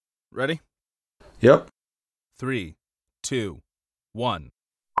Ready? Yep. 3, 2, 1.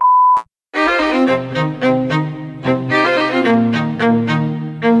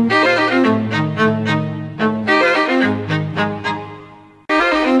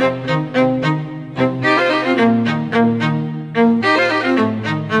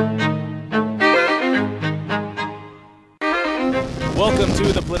 Welcome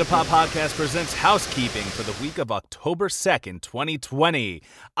to the Politipop Podcast presents Housekeeping for the week of October 2nd, 2020.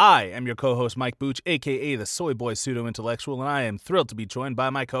 I am your co-host, Mike Booch, a.k.a. the Soy Boy Pseudo-Intellectual, and I am thrilled to be joined by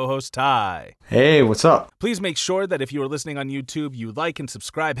my co-host, Ty. Hey, what's up? Please make sure that if you are listening on YouTube, you like and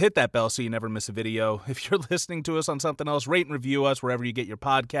subscribe, hit that bell so you never miss a video. If you're listening to us on something else, rate and review us wherever you get your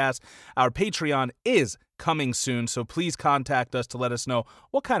podcasts. Our Patreon is coming soon, so please contact us to let us know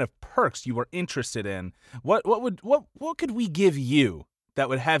what kind of perks you are interested in. What could we give you that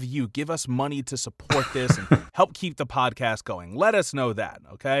would have you give us money to support this and help keep the podcast going? Let us know that,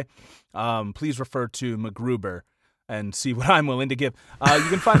 okay? Please refer to MacGruber and see what I'm willing to give. You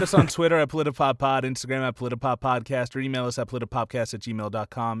can find us on Twitter at PolitiPopPod, Instagram at PolitiPopPodcast, or email us at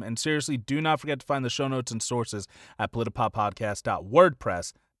politipopcast@gmail.com. And seriously, do not forget to find the show notes and sources at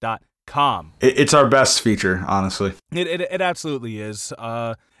politipoppodcast.wordpress.com. It's our best feature, honestly. It absolutely is.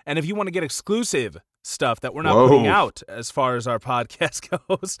 And if you want to get exclusive stuff that we're not putting out as far as our podcast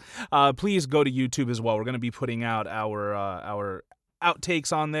goes, please go to YouTube as well. We're going to be putting out our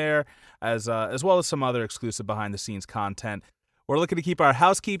outtakes on there as well as some other exclusive behind the scenes content. We're looking to keep our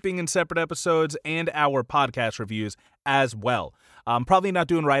housekeeping in separate episodes and our podcast reviews as well. I'm probably not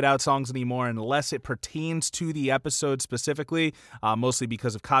doing Write Out songs anymore unless it pertains to the episode specifically, mostly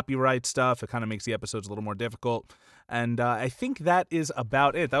because of copyright stuff. It kind of makes the episodes a little more difficult. And I think that is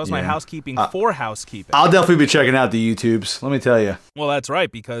about it. That was my housekeeping for housekeeping. I'll definitely be checking out the YouTubes, let me tell you. Well, that's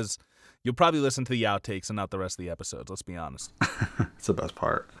right, because you'll probably listen to the outtakes and not the rest of the episodes, let's be honest. It's the best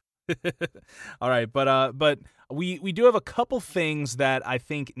part. All right, but we do have a couple things that I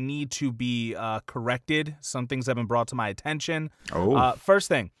think need to be corrected. Some things have been brought to my attention. First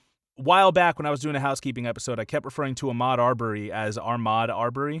thing, a while back when I was doing a housekeeping episode, I kept referring to Ahmaud Arbery as Ahmaud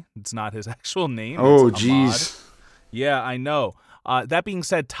Arbery. It's not his actual name. Oh, jeez. Yeah, I know. That being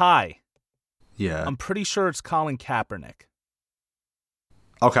said, Ty. Yeah. I'm pretty sure it's Colin Kaepernick.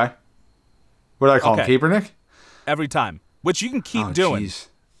 Okay. What do I call him? Kaepernick? Every time. Which you can keep doing. Geez.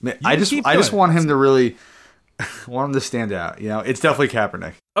 Man, I just want him to really want him to stand out. You know, it's definitely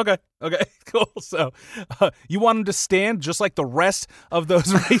Kaepernick. Okay, cool. So you want him to stand just like the rest of those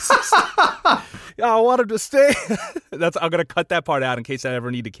racists? Yeah, I want him to stay. I'm gonna cut that part out in case I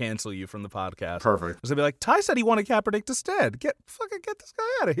ever need to cancel you from the podcast. Perfect. Because I'll be like, Ty said he wanted Kaepernick to stand. Get this guy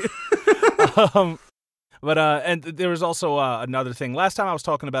out of here. And there was also another thing. Last time I was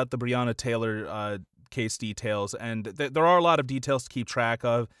talking about the Breonna Taylor case details, and there are a lot of details to keep track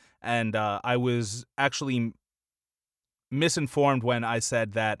of, and I was actually misinformed when I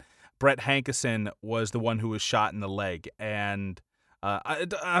said that Brett Hankison was the one who was shot in the leg, and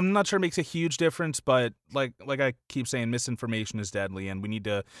I'm not sure it makes a huge difference, but like I keep saying, misinformation is deadly, and we need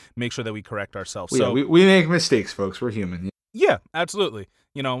to make sure that we correct ourselves. So we make mistakes, folks. We're human. Yeah, absolutely.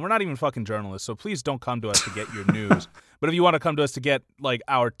 You know, we're not even fucking journalists, so please don't come to us to get your news. But if you want to come to us to get, like,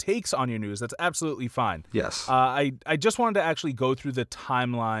 our takes on your news, that's absolutely fine. Yes. I just wanted to actually go through the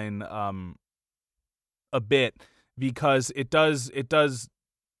timeline a bit, because it does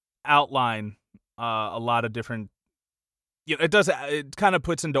outline a lot of different, you know, it kind of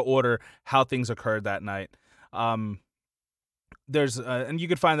puts into order how things occurred that night. There's and you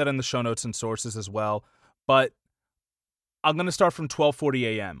could find that in the show notes and sources as well, but I'm going to start from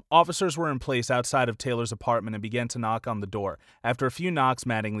 12:40 a.m. Officers were in place outside of Taylor's apartment and began to knock on the door. After a few knocks,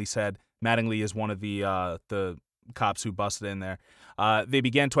 Mattingly said, Mattingly is one of the cops who busted in there, they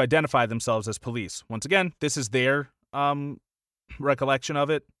began to identify themselves as police. Once again, this is their recollection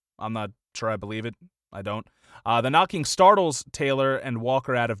of it. I'm not sure I believe it. I don't. The knocking startles Taylor and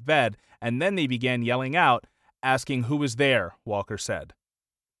Walker out of bed, and then they began yelling out, asking who was there, Walker said.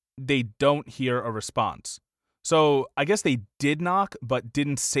 They don't hear a response. So I guess they did knock, but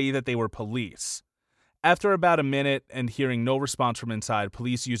didn't say that they were police. After about a minute and hearing no response from inside,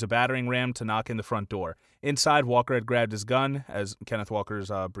 police used a battering ram to knock in the front door. Inside, Walker had grabbed his gun, as Kenneth Walker's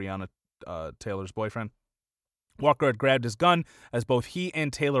Breonna Taylor's boyfriend. Walker had grabbed his gun as both he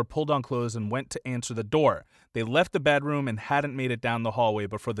and Taylor pulled on clothes and went to answer the door. They left the bedroom and hadn't made it down the hallway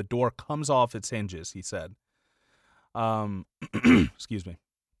before the door comes off its hinges, he said. Excuse me.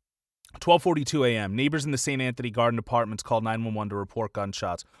 12:42 a.m. Neighbors in the St. Anthony Garden Apartments called 911 to report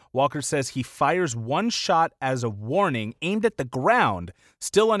gunshots. Walker says he fires one shot as a warning aimed at the ground,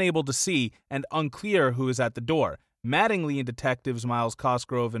 still unable to see and unclear who is at the door. Mattingly and detectives Miles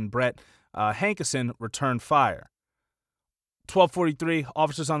Cosgrove and Brett Hankison returned fire. 12:43,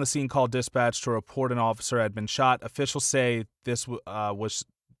 officers on the scene called dispatch to report an officer had been shot. Officials say this was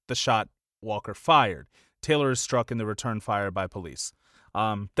the shot Walker fired. Taylor is struck in the return fire by police.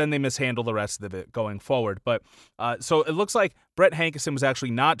 Then they mishandle the rest of it going forward. But so it looks like Brett Hankison was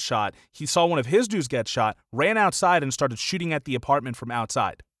actually not shot. He saw one of his dudes get shot, ran outside, and started shooting at the apartment from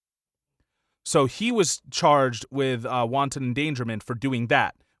outside. So he was charged with wanton endangerment for doing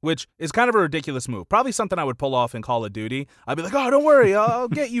that, which is kind of a ridiculous move. Probably something I would pull off in Call of Duty. I'd be like, oh, don't worry, I'll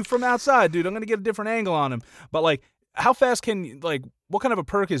get you from outside, dude. I'm going to get a different angle on him. But, like, how fast what kind of a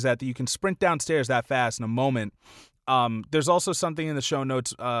perk is that you can sprint downstairs that fast in a moment? There's also something in the show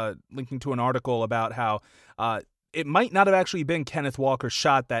notes linking to an article about how it might not have actually been Kenneth Walker's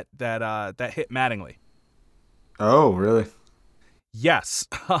shot that hit Mattingly. Oh, really? Yes.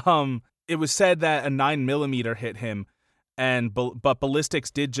 It was said that a 9mm hit him, but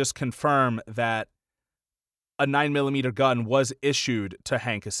ballistics did just confirm that a 9mm gun was issued to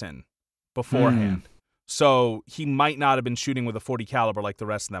Hankison beforehand. So he might not have been shooting with a .40 caliber like the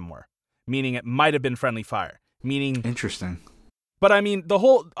rest of them were, meaning it might have been friendly fire. Meaning interesting. But I mean,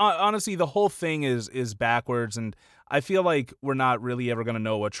 honestly, the whole thing is backwards, and I feel like we're not really ever going to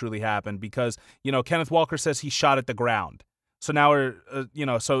know what truly happened because, Kenneth Walker says he shot at the ground. So now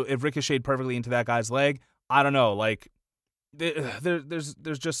so it ricocheted perfectly into that guy's leg. I don't know, like there's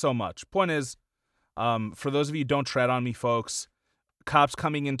just so much. Point is, for those of you who don't tread on me, folks, cops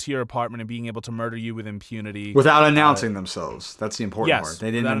coming into your apartment and being able to murder you with impunity without announcing themselves. That's the important part. They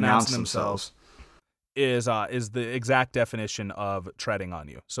didn't announce themselves. Is the exact definition of treading on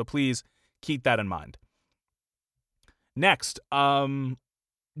you. So please keep that in mind. Next,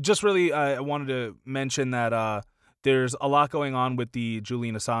 just really I wanted to mention that there's a lot going on with the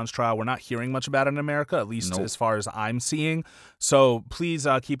Julian Assange trial. We're not hearing much about it in America, at least as far as I'm seeing. So please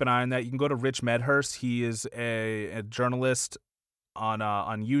keep an eye on that. You can go to Rich Medhurst. He is a journalist on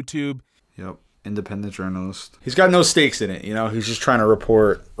YouTube. Yep. Independent journalist. He's got no stakes in it, He's just trying to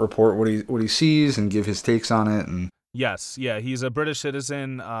report what he sees and give his takes on it. And yes, yeah, he's a British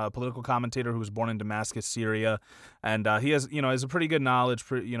citizen, political commentator who was born in Damascus, Syria, and he has a pretty good knowledge,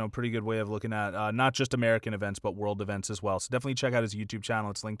 pretty good way of looking at not just American events but world events as well. So definitely check out his YouTube channel.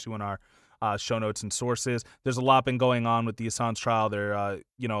 It's linked to in our show notes and sources. There's a lot been going on with the Assange trial. The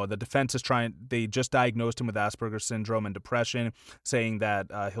defense is they just diagnosed him with Asperger's syndrome and depression, saying that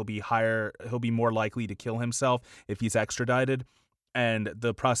he'll be more likely to kill himself if he's extradited. And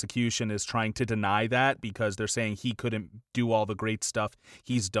the prosecution is trying to deny that because they're saying he couldn't do all the great stuff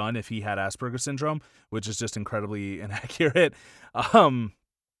he's done if he had Asperger's syndrome, which is just incredibly inaccurate. And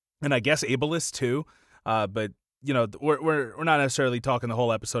I guess ableist too. But we're not necessarily talking the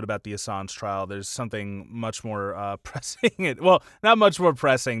whole episode about the Assange trial. There's something much more pressing. Well, not much more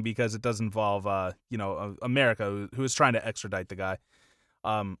pressing because it does involve, America, who is trying to extradite the guy.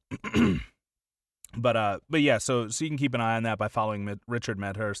 But yeah, so you can keep an eye on that by following Richard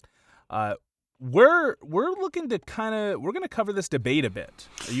Medhurst. We're looking to we're going to cover this debate a bit.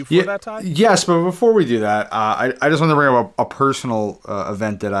 Are you for that, Ty? Yes, but before we do that, I just want to bring up a personal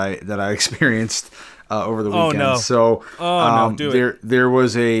event that I experienced over the weekend. Oh no! So do there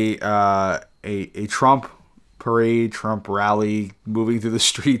was a Trump parade, Trump rally moving through the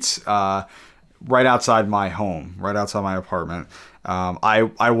streets right outside my home, right outside my apartment.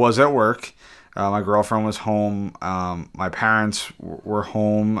 I was at work. My girlfriend was home. My parents were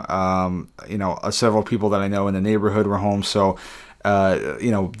home. Several people that I know in the neighborhood were home. So,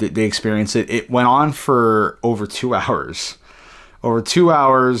 they experienced it. It went on for over 2 hours. Over 2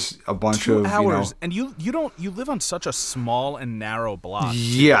 hours, a bunch 2 of hours, and you live on such a small and narrow block.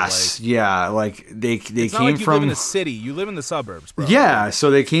 Yes, yeah, like they it's came not like you from. live in a city. You live in the suburbs, bro. Yeah,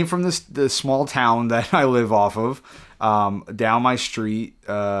 so they came from the small town that I live off of. Down my street,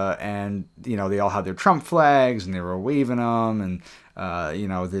 and they all had their Trump flags and they were waving them, and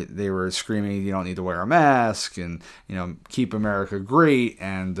they were screaming, "You don't need to wear a mask," and keep America great.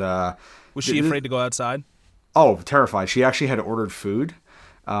 And was she afraid to go outside? Oh, terrified! She actually had ordered food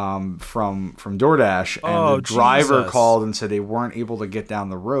from DoorDash, and the driver called and said they weren't able to get down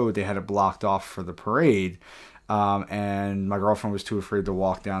the road; they had it blocked off for the parade, and my girlfriend was too afraid to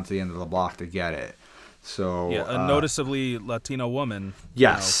walk down to the end of the block to get it. So yeah, a noticeably Latino woman.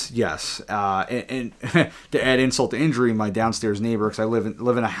 Yes. And to add insult to injury, my downstairs neighbor, because I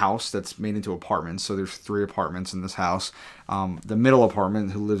live in a house that's made into apartments, so there's 3 apartments in this house. The middle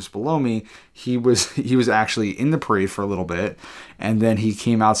apartment, who lives below me, he was actually in the parade for a little bit, and then he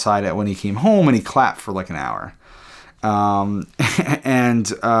came outside when he came home and he clapped for like an hour. Like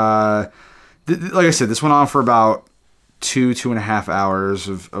I said, this went on for about two and a half hours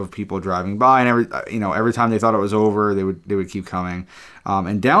of people driving by, and every time they thought it was over, they would keep coming.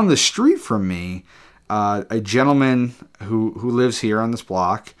 And down the street from me, a gentleman who lives here on this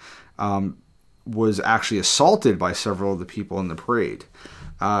block was actually assaulted by several of the people in the parade.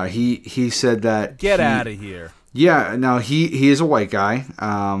 He said that get out of here. Yeah, no, he is a white guy.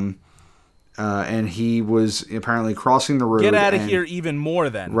 And he was apparently crossing the road. Get out of here even more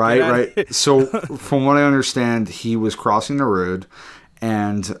then. Right. So from what I understand, he was crossing the road,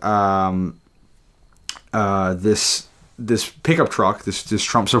 and this pickup truck, this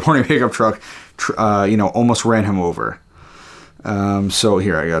Trump supporting pickup truck, almost ran him over. So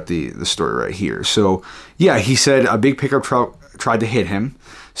here, I got the story right here. So yeah, he said a big pickup truck tried to hit him.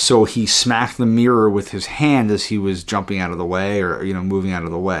 So he smacked the mirror with his hand as he was jumping out of the way, or moving out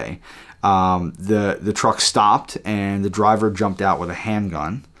of the way. The truck stopped, and the driver jumped out with a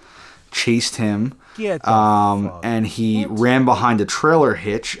handgun, chased him, and he ran behind a trailer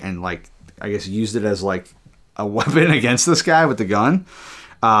hitch and, I guess, used it as a weapon against this guy with the gun.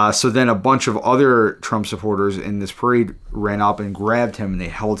 So then a bunch of other Trump supporters in this parade ran up and grabbed him, and they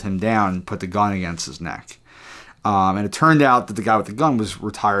held him down and put the gun against his neck. And it turned out that the guy with the gun was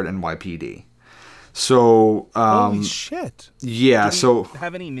retired NYPD. So, holy shit! Yeah. Do we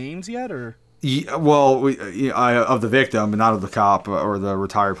have any names yet, or? Yeah, well, of the victim, but not of the cop or the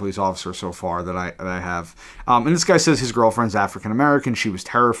retired police officer so far that I have. And this guy says his girlfriend's African American. She was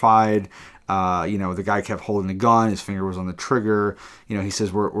terrified. The guy kept holding the gun. His finger was on the trigger. He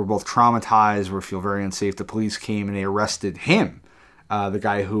says we're both traumatized. We feel very unsafe. The police came and they arrested him, the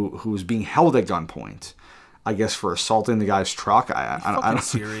guy who was being held at gunpoint. I guess for assaulting the guy's truck.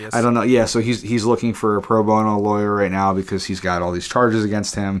 Serious? I don't know. Yeah, so he's looking for a pro bono lawyer right now because he's got all these charges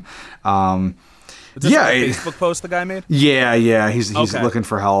against him. Is this a Facebook post the guy made? Yeah. He's okay. looking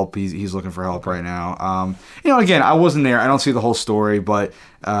for help. He's looking for help right now. Again, I wasn't there. I don't see the whole story, but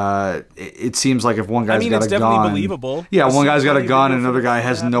it seems like if one guy's got a gun, it's definitely believable. Yeah, one guy's got a gun and another guy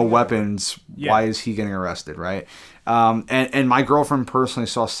has no weapons. Yeah. Why is he getting arrested, right? And my girlfriend personally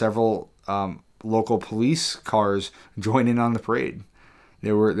saw several local police cars join in on the parade.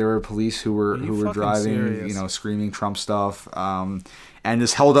 There were police who were driving, serious? Screaming Trump stuff, and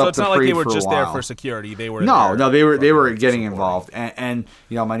this held up the parade for a while. So it's not like they were just there for security. They were they were getting involved, and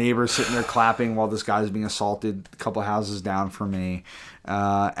my neighbor's sitting there clapping while this guy's being assaulted a couple houses down from me,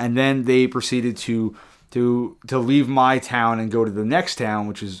 and then they proceeded to leave my town and go to the next town,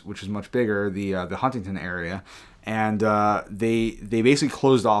 which is much bigger, the Huntington area. And they basically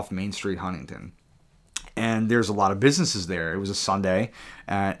closed off Main Street, Huntington. And there's a lot of businesses there. It was a Sunday,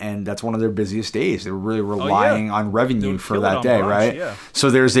 and that's one of their busiest days. They were really relying on revenue for that day, right? Yeah. So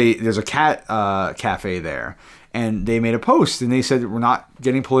there's a cat cafe there, and they made a post, and they said, we're not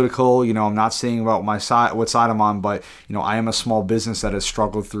getting political. I'm not saying about what side I'm on, but I am a small business that has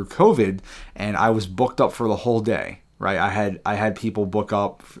struggled through COVID, and I was booked up for the whole day. Right, I had people book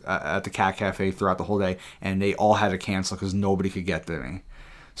up at the Cat Cafe throughout the whole day, and they all had to cancel because nobody could get to me.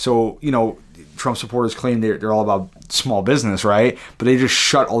 So, Trump supporters claim they're all about small business, right? But they just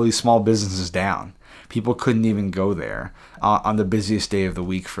shut all these small businesses down. People couldn't even go there on the busiest day of the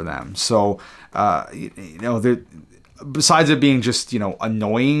week for them. So, besides it being just,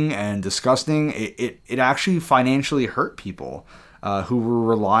 annoying and disgusting, it actually financially hurt people. Who were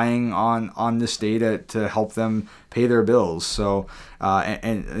relying on this data to help them pay their bills. So,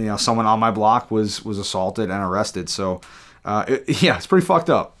 someone on my block was assaulted and arrested. So, it's pretty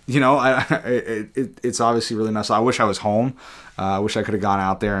fucked up. It's obviously really messed up. I wish I was home. I wish I could have gone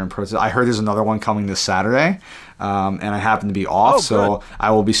out there and protest. I heard there's another one coming this Saturday, and I happen to be off, so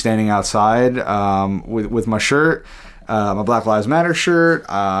I will be standing outside with my shirt. My Black Lives Matter shirt.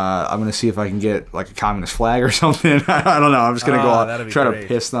 I'm going to see if I can get a communist flag or something. I don't know. I'm just going to go out, try to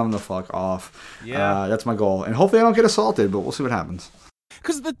piss them the fuck off. Yeah. That's my goal. And hopefully I don't get assaulted, but we'll see what happens.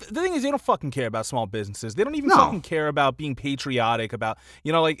 Because the thing is, they don't fucking care about small businesses. They don't even fucking care about being patriotic, about,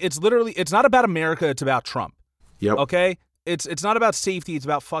 it's not about America, it's about Trump. Yep. Okay? It's not about safety, it's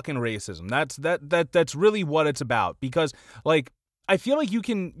about fucking racism. That's really what it's about. Because, I feel like you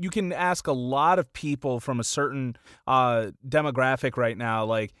can ask a lot of people from a certain demographic right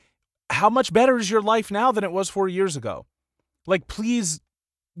now, how much better is your life now than it was 4 years ago? Please,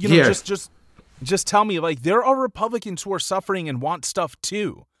 just tell me. There are Republicans who are suffering and want stuff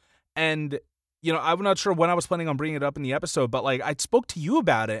too, and I'm not sure when I was planning on bringing it up in the episode, but I spoke to you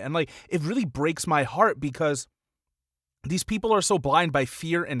about it, and it really breaks my heart because these people are so blind by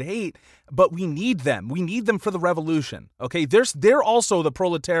fear and hate, but we need them. We need them for the revolution, okay? They're also the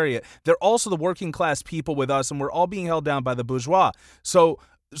proletariat. They're also the working class people with us, and we're all being held down by the bourgeois. So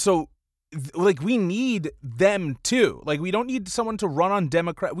like, we need them too. Like, we don't need someone to run on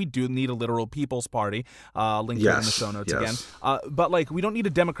Democrat. We do need a literal People's Party. Link that in the show notes again. But like, we don't need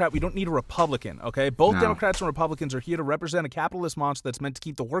a Democrat. We don't need a Republican. Okay, both Democrats and Republicans are here to represent a capitalist monster that's meant to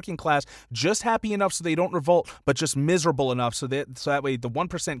keep the working class just happy enough so they don't revolt, but just miserable enough so that way the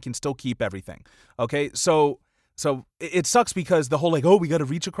 1% can still keep everything. Okay, so it sucks because the whole, like, oh, we got to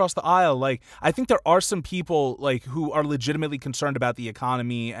reach across the aisle. Like, I think there are some people, like, who are legitimately concerned about the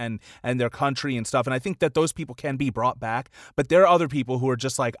economy and their country and stuff. And I think that those people can be brought back. But there are other people who are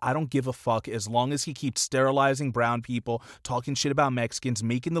just like, I don't give a fuck as long as he keeps sterilizing brown people, talking shit about Mexicans,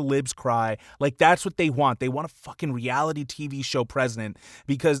 making the libs cry. Like, that's what they want. They want a fucking reality TV show president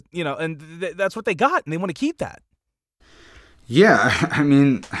because, you know, and that's what they got. And they want to keep that. Yeah. I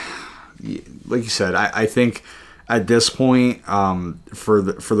mean, like you said, I think at this point, for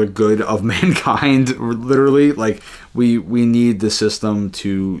the good of mankind, literally, like, we need the system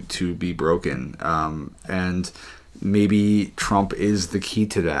to be broken, and maybe Trump is the key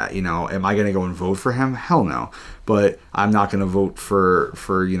to that. You know, am I going to go and vote for him? Hell no. But I'm not going to vote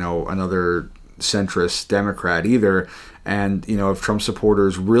for you know, another centrist Democrat either. And you know, if Trump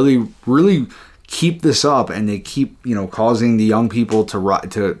supporters really keep this up and they keep, you know, causing the young people to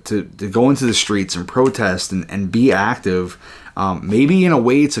go into the streets and protest and be active, maybe in a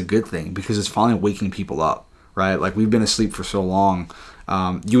way it's a good thing because it's finally waking people up, right? Like, we've been asleep for so long,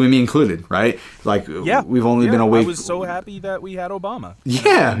 you and me included, right? Like, we've only been awake. I was so happy that we had Obama.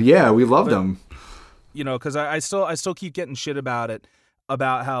 Yeah, we loved him. You know, because I still keep getting shit about it,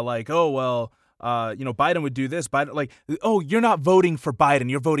 about how, like, oh, well, you know, Biden would do this. Biden, like, oh, you're not voting for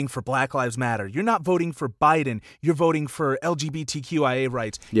Biden. You're voting for Black Lives Matter. You're not voting for Biden. You're voting for LGBTQIA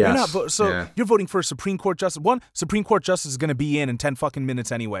rights. Yes. You're voting for a Supreme Court justice. One Supreme Court justice is going to be in 10 fucking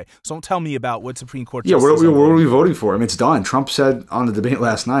minutes anyway. So don't tell me about what Supreme Court justice. Yeah, what are we voting for? I mean, it's done. Trump said on the debate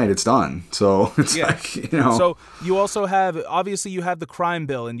last night, it's done. So it's like, you know. So you also have, obviously, you have the crime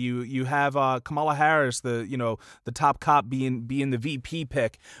bill, and you have Kamala Harris, the top cop being the VP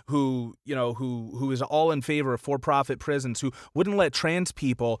pick, who is all in favor of for-profit prisons, who wouldn't let trans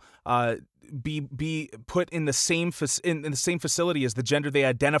people be put in the same facility as the gender they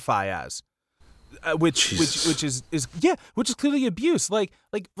identify as, which is clearly abuse. Like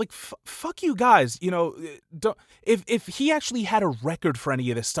fuck you guys. You know, don't, if he actually had a record for any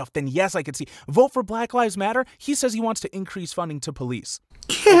of this stuff, then yes, I could see. Vote for Black Lives Matter. He says he wants to increase funding to police.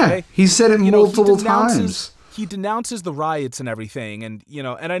 Yeah, okay? He said it multiple times. He denounces the riots and everything, and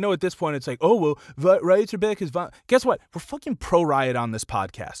and I know at this point it's like, oh well, riots are back. Guess what? We're fucking pro riot on this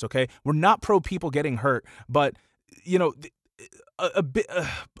podcast, okay? We're not pro people getting hurt, but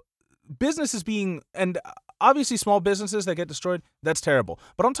businesses being, and obviously small businesses that get destroyed, that's terrible.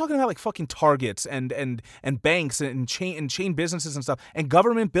 But I'm talking about like fucking Targets and banks and chain businesses and stuff and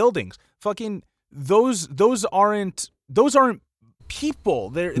government buildings. Fucking those aren't people.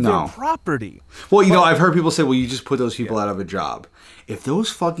 They're property. Well, I've heard people say, well, you just put those people out of a job. If those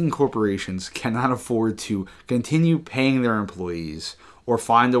fucking corporations cannot afford to continue paying their employees or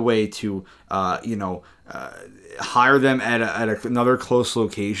find a way to, hire them at another close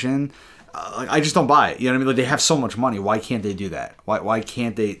location, I just don't buy it. You know what I mean? Like, they have so much money. Why can't they do that? Why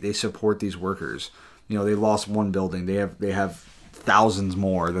can't they support these workers? You know, they lost one building. They have thousands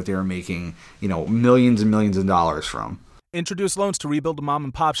more that they're making, millions and millions of dollars from. Introduce loans to rebuild a mom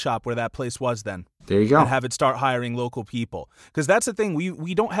and pop shop where that place was then. There you go. And have it start hiring local people. Because that's the thing.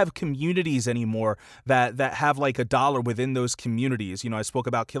 We don't have communities anymore that have like a dollar within those communities. I spoke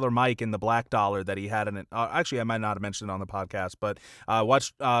about Killer Mike and the black dollar that he had in it. Actually, I might not have mentioned it on the podcast, but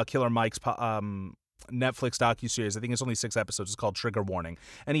watch Killer Mike's Netflix docuseries. I think it's only 6 episodes. It's called Trigger Warning.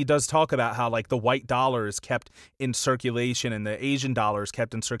 And he does talk about how like the white dollar is kept in circulation and the Asian dollar is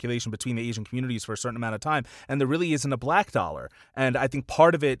kept in circulation between the Asian communities for a certain amount of time. And there really isn't a black dollar. And I think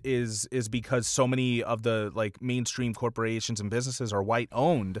part of it is because so many of the like mainstream corporations and businesses are white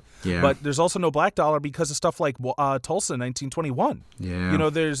owned. Yeah. But there's also no black dollar because of stuff like Tulsa in 1921. Yeah.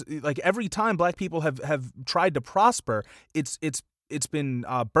 There's like every time black people have tried to prosper, it's been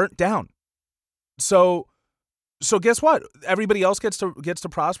burnt down. So guess what? Everybody else gets to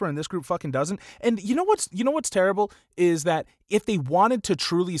prosper, and this group fucking doesn't. And you know what's terrible is that if they wanted to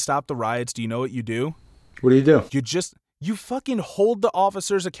truly stop the riots, do you know what you do? What do? You fucking hold the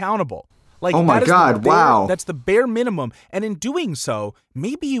officers accountable. Like, oh my God! Wow, that's the bare minimum. And in doing so,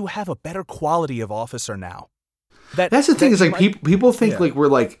 maybe you have a better quality of officer now. That's the thing. Is like people think like we're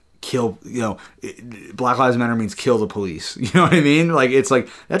like. Kill, Black Lives Matter means kill the police. You know what I mean? Like, it's like,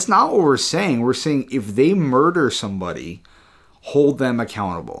 that's not what we're saying. We're saying if they murder somebody, hold them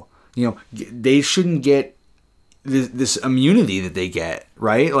accountable. They shouldn't get this immunity that they get,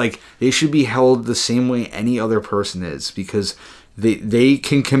 right? Like, they should be held the same way any other person is, because they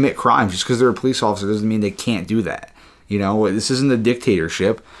can commit crimes. Just because they're a police officer doesn't mean they can't do that. You know, this isn't a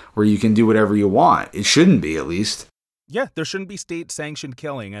dictatorship where you can do whatever you want. It shouldn't be, at least. Yeah, there shouldn't be state-sanctioned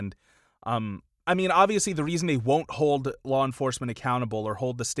killing. And, I mean, obviously the reason they won't hold law enforcement accountable or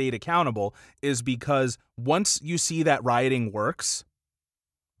hold the state accountable is because once you see that rioting works,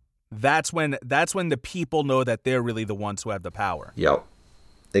 that's when the people know that they're really the ones who have the power. Yep.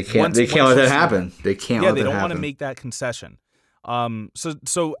 They can't let that happen. They can't let that happen. Yeah, they don't want to make that concession.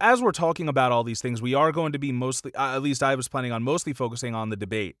 So as we're talking about all these things, we are going to be mostly, at least I was planning on mostly focusing on the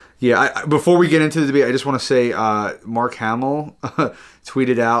debate. Yeah, before we get into the debate, I just want to say Mark Hamill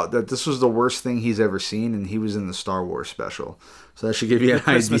tweeted out that this was the worst thing he's ever seen, and he was in the Star Wars special. So that should give you an idea.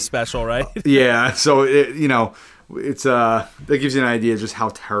 Christmas special, right? Yeah, so it's that gives you an idea just how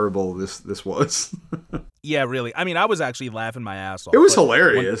terrible this was. Yeah, really. I mean, I was actually laughing my ass off. It was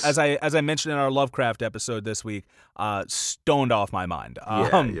hilarious. As I mentioned in our Lovecraft episode this week, stoned off my mind.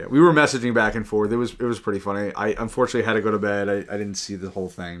 Yeah. We were messaging back and forth. It was pretty funny. I unfortunately had to go to bed. I didn't see the whole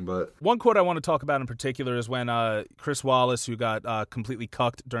thing, but one quote I want to talk about in particular is when Chris Wallace, who got completely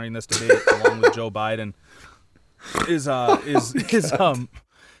cucked during this debate along with Joe Biden,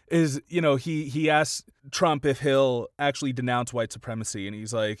 he asked Trump if he'll actually denounce white supremacy, and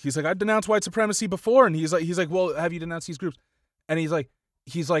he's like I denounced white supremacy before, and he's like, well, have you denounced these groups? And he's like,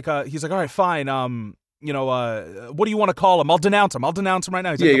 all right, fine. What do you want to call them? I'll denounce them right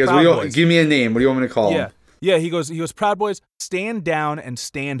now. He's he goes, give me a name. What do you want me to call them? Yeah. He goes, Proud Boys, stand down and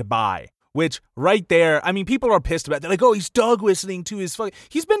stand by. Which, right there, I mean, people are pissed about that. They're like, oh, he's dog whistling to his fucking...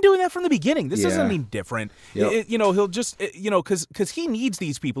 He's been doing that from the beginning. This doesn't mean different. Yep. He'll just, because he needs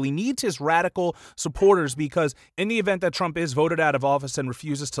these people. He needs his radical supporters, because in the event that Trump is voted out of office and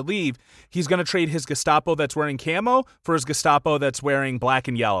refuses to leave, he's going to trade his Gestapo that's wearing camo for his Gestapo that's wearing black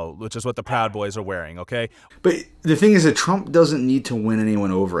and yellow, which is what the Proud Boys are wearing, okay? But the thing is that Trump doesn't need to win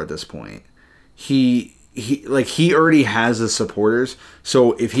anyone over at this point. He already has the supporters,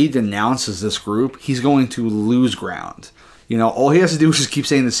 so if he denounces this group, he's going to lose ground. All he has to do is just keep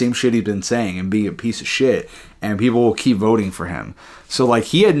saying the same shit he's been saying and be a piece of shit, and people will keep voting for him. So,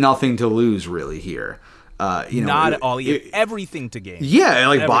 he had nothing to lose, really, here. Not at all. He had everything to gain. Yeah,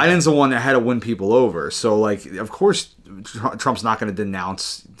 everything. Biden's the one that had to win people over. So, of course, Trump's not going to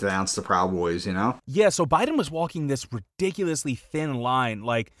denounce the Proud Boys, Yeah, so Biden was walking this ridiculously thin line,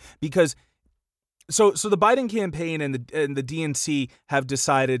 because... So the Biden campaign and the DNC have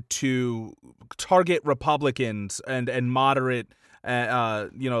decided to target Republicans and moderate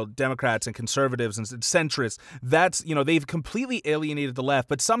Democrats and conservatives and centrists. That's, they've completely alienated the left,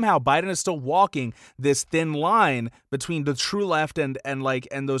 but somehow Biden is still walking this thin line between the true left and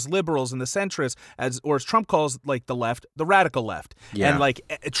those liberals and the centrists, as Trump calls the left, the radical left. Yeah.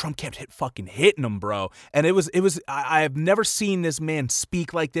 And Trump kept fucking hitting him, bro. And it was I have never seen this man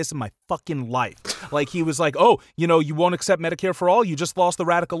speak like this in my fucking life. He was like, oh, you won't accept Medicare for all? You just lost the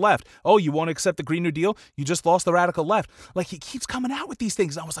radical left. Oh, you won't accept the Green New Deal? You just lost the radical left. He keeps coming out with these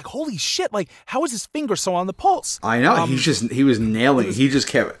things. And I was like, holy shit, how is his finger so on the pulse? I know. He was nailing it. He just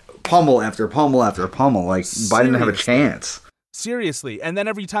kept pummel after pummel after pummel. Biden didn't have a chance. Seriously. And then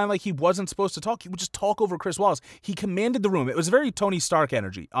every time he wasn't supposed to talk, he would just talk over Chris Wallace. He commanded the room. It was very Tony Stark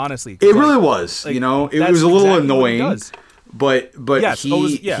energy, honestly. It really was. It was a little annoying. But yes,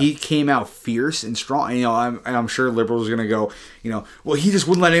 he came out fierce and strong. I'm sure liberals are going to go, well, he just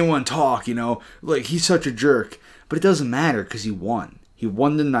wouldn't let anyone talk, he's such a jerk. But it doesn't matter because he won. He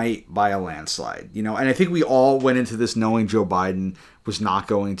won the night by a landslide, And I think we all went into this knowing Joe Biden was not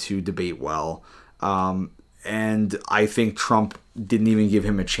going to debate well. And I think Trump didn't even give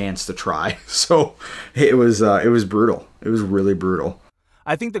him a chance to try. So it was brutal. It was really brutal.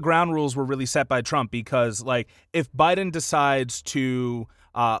 I think the ground rules were really set by Trump because, if Biden decides to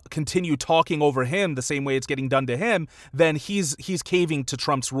continue talking over him the same way it's getting done to him, then he's caving to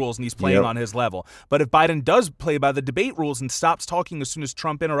Trump's rules and he's playing on his level. But if Biden does play by the debate rules and stops talking as soon as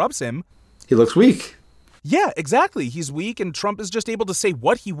Trump interrupts him, he looks weak. Yeah, exactly. He's weak, and Trump is just able to say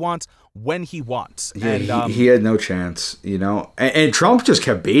what he wants when he wants. Yeah, and he had no chance, And Trump just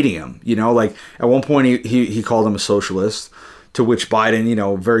kept baiting him, At one point, he called him a socialist. To which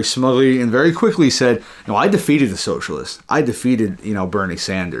Biden, very smugly and very quickly said, no, I defeated the socialists. I defeated, Bernie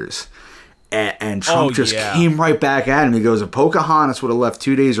Sanders. And Trump came right back at him. He goes, if Pocahontas would have left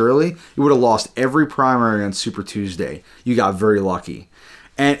 2 days early, you would have lost every primary on Super Tuesday. You got very lucky.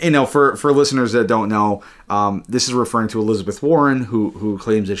 And, for listeners that don't know, this is referring to Elizabeth Warren, who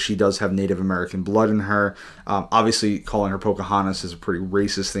claims that she does have Native American blood in her. Obviously, calling her Pocahontas is a pretty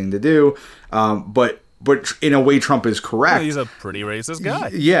racist thing to do. But but in a way, Trump is correct. Well, he's a pretty racist guy.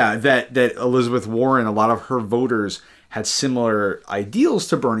 Yeah, that Elizabeth Warren, a lot of her voters had similar ideals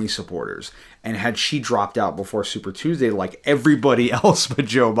to Bernie supporters. And had she dropped out before Super Tuesday, like everybody else but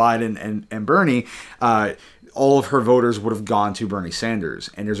Joe Biden and Bernie, all of her voters would have gone to Bernie Sanders.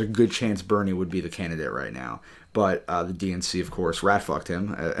 And there's a good chance Bernie would be the candidate right now. But the DNC, of course, rat-fucked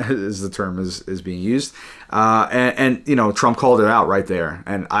him, as the term is being used. And Trump called it out right there.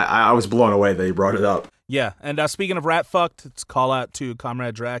 And I was blown away that he brought it up. Yeah, and speaking of rat-fucked, it's call out to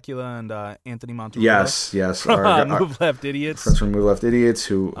Comrade Dracula and Anthony Montoya. Yes. Our Move Left Idiots. Friends from Move Left Idiots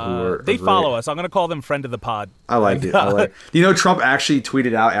who they follow us. I'm going to call them friend of the pod. I like it. Trump actually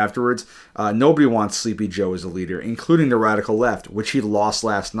tweeted out afterwards, nobody wants Sleepy Joe as a leader, including the radical left, which he lost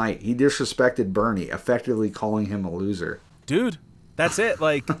last night. He disrespected Bernie, effectively calling him a loser. Dude, that's it.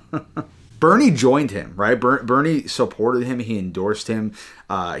 Like... Bernie joined him, right? Bernie supported him. He endorsed him.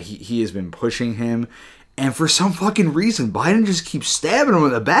 He has been pushing him. And for some fucking reason, Biden just keeps stabbing him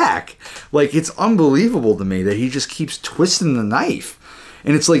in the back. Like, it's unbelievable to me that he just keeps twisting the knife.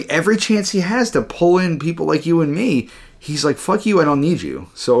 And it's like every chance he has to pull in people like you and me, he's like, fuck you, I don't need you.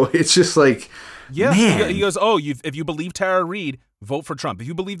 So it's just like, man. He goes, if you believe Tara Reid, vote for Trump. If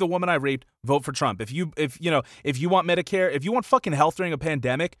you believe the woman I raped, vote for Trump. If you want Medicare, if you want fucking health during a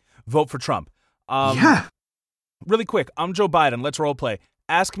pandemic, vote for Trump. Yeah. Really quick, I'm Joe Biden. Let's role play.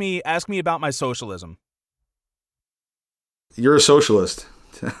 Ask me about my socialism. You're a socialist.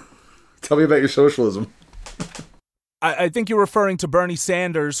 Tell me about your socialism. I think you're referring to Bernie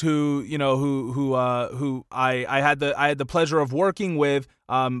Sanders, who I had the pleasure of working with,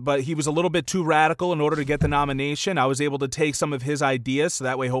 but he was a little bit too radical in order to get the nomination. I was able to take some of his ideas, so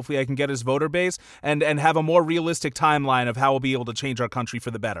that way hopefully I can get his voter base and have a more realistic timeline of how we'll be able to change our country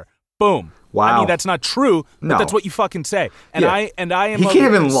for the better. Boom. Wow. I mean, that's not true, but no. that's what you fucking say. And yeah. I am. He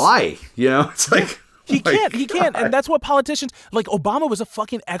can't even lie. It's like. He can't, and that's what politicians like. Obama was a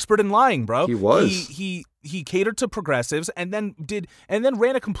fucking expert in lying, bro. He was. He catered to progressives, and then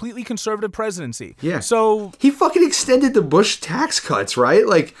ran a completely conservative presidency. Yeah. So he fucking extended the Bush tax cuts, right?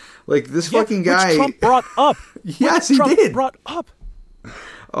 Like this fucking guy. Which Trump brought up. Yes, he did. Brought up.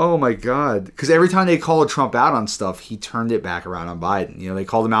 Oh my God! Because every time they called Trump out on stuff, he turned it back around on Biden. They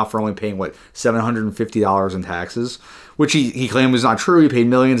called him out for only paying $750 in taxes, which he claimed was not true. He paid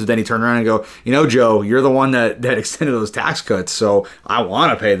millions, but then he turned around and go, Joe, you're the one that extended those tax cuts, so I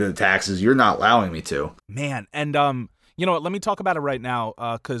want to pay the taxes. You're not allowing me to. Man, and you know what? Let me talk about it right now,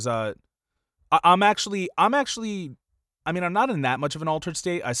 because I'm actually. I mean, I'm not in that much of an altered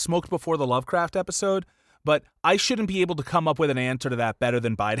state. I smoked before the Lovecraft episode. But I shouldn't be able to come up with an answer to that better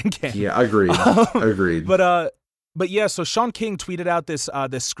than Biden can. Yeah, agreed. Agreed. But yeah, so Sean King tweeted out this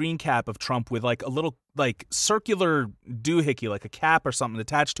screen cap of Trump with like a little like circular doohickey, like a cap or something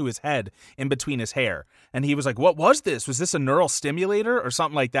attached to his head in between his hair. And he was like, what was this? Was this a neural stimulator or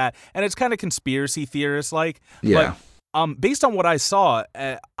something like that? And it's kind of conspiracy theorist like. Yeah. But based on what I saw,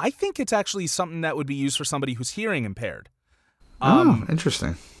 I think it's actually something that would be used for somebody who's hearing impaired.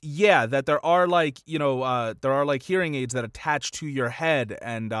 Interesting. Yeah, that there are hearing aids that attach to your head,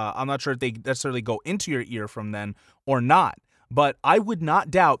 and I'm not sure if they necessarily go into your ear from then or not. But I would not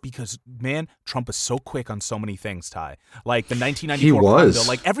doubt, because, man, Trump is so quick on so many things, Ty. Like the 1994 crime bill,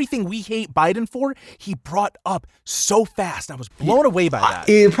 like everything we hate Biden for, he brought up so fast. I was blown away by that.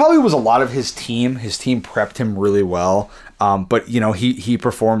 It probably was a lot of his team. His team prepped him really well. But, he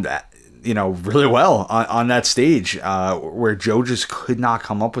performed really well on that stage where Joe just could not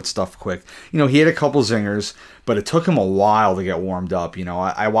come up with stuff quick. He had a couple zingers, but it took him a while to get warmed up.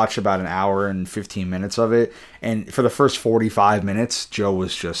 I watched about an hour and 15 minutes of it. And for the first 45 minutes, Joe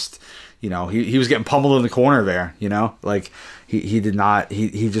was just, he was getting pummeled in the corner there, like he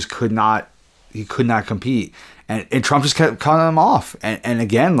just could not compete. And Trump just kept cutting him off. And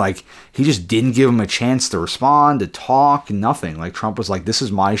again, like, he just didn't give him a chance to respond, to talk, nothing. Like, Trump was like, this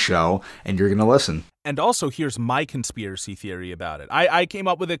is my show, and you're going to listen. And also, here's my conspiracy theory about it. I came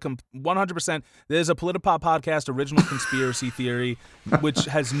up with it 100%. There's a Politipop podcast original conspiracy theory, which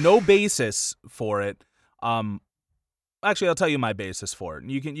has no basis for it. Actually, I'll tell you my basis for it.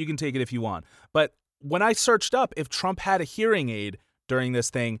 You can take it if you want. But when I searched up if Trump had a hearing aid during this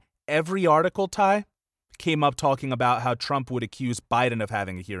thing, every article, Ty, came up talking about how Trump would accuse Biden of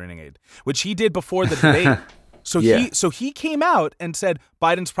having a hearing aid, which he did before the debate. So he came out and said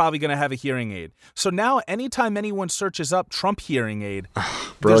Biden's probably going to have a hearing aid. So now anytime anyone searches up Trump hearing aid,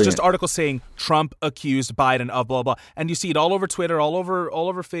 there's just articles saying Trump accused Biden of blah blah, and you see it all over Twitter, all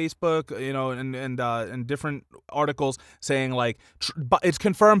over Facebook, and different articles saying like it's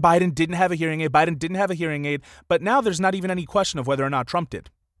confirmed Biden didn't have a hearing aid. Biden didn't have a hearing aid, but now there's not even any question of whether or not Trump did.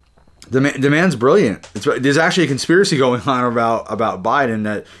 The man's brilliant. There's actually a conspiracy going on about Biden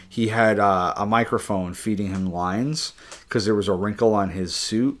that he had a microphone feeding him lines because there was a wrinkle on his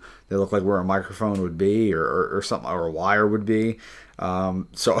suit that looked like where a microphone would be or something, or a wire would be.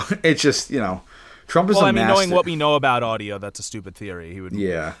 So it's just, Trump is a master. Knowing what we know about audio, that's a stupid theory. He would.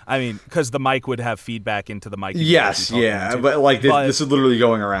 Yeah. I mean, because the mic would have feedback into the mic. Yes, yeah. But this is literally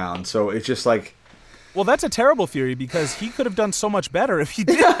going around. So it's just like. Well, that's a terrible theory because he could have done so much better if he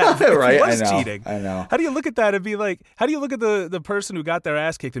did have it, right? If he was I know, cheating. I know. How do you look at that and be like, how do you look at the person who got their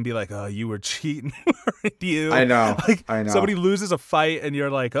ass kicked and be like, oh, you were cheating? I know. I know. Somebody loses a fight and you're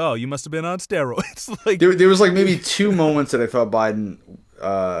like, oh, you must have been on steroids. Like there was like maybe 2 moments that I thought Biden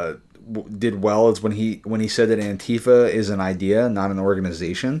did well. It's when he said that Antifa is an idea, not an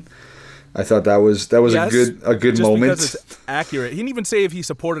organization. I thought that was yes, a good just moment. Because it's accurate. He didn't even say if he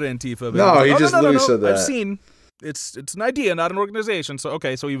supported Antifa. But no, he just literally said that. I've seen it's an idea, not an organization. So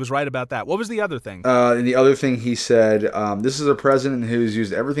okay, so he was right about that. What was the other thing? And the other thing he said, this is a president who's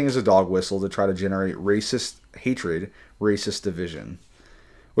used everything as a dog whistle to try to generate racist hatred, racist division.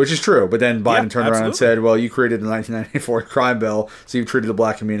 Which is true, but then Biden turned around and said, well, you created the 1994 crime bill, so you've treated the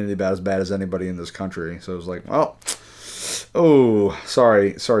black community about as bad as anybody in this country. So it was like, well, oh,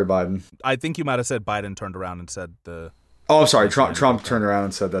 sorry, Biden. I think you might have said Biden turned around and said the... Oh, I'm sorry, Trump turned around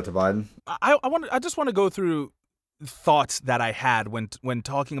and said that to Biden. I just want to go through thoughts that I had when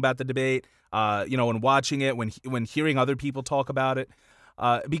talking about the debate, when watching it, when hearing other people talk about it.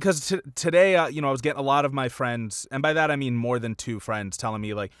 Because today, I was getting a lot of my friends, and by that I mean more than 2 friends, telling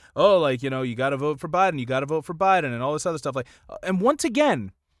me like, oh, like, you got to vote for Biden, and all this other stuff. Like, and once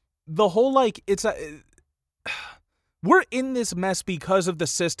again, the whole we're in this mess because of the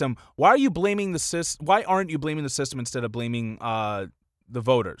system. Why are you blaming the system? Why aren't you blaming the system instead of blaming the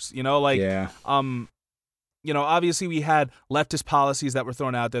voters? Yeah. Obviously we had leftist policies that were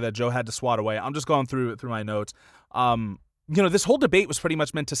thrown out there that Joe had to swat away. I'm just going through my notes. This whole debate was pretty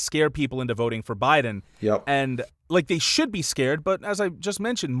much meant to scare people into voting for Biden. Yep. And they should be scared, but as I just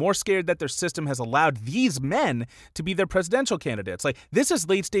mentioned, more scared that their system has allowed these men to be their presidential candidates. Like, this is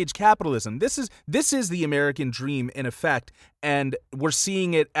late stage capitalism. This is the American dream in effect, and we're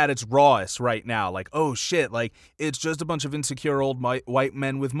seeing it at its rawest right now. Like, oh shit, like it's just a bunch of insecure old white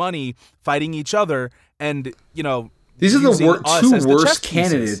men with money fighting each other, and these are the 2 worst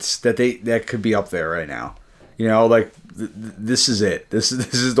candidates that could be up there right now. This is it. This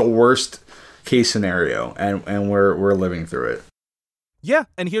is the worst case scenario, and we're living through it. Yeah,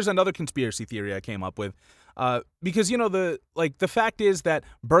 and here's another conspiracy theory I came up with, because the fact is that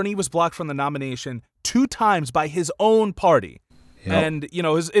Bernie was blocked from the nomination 2 times by his own party. Yep. And,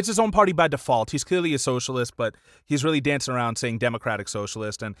 it's his own party by default. He's clearly a socialist, but he's really dancing around saying democratic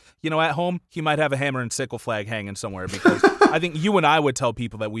socialist. And, at home, he might have a hammer and sickle flag hanging somewhere because I think you and I would tell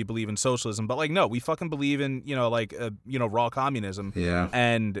people that we believe in socialism. But, no, we fucking believe in, raw communism. Yeah.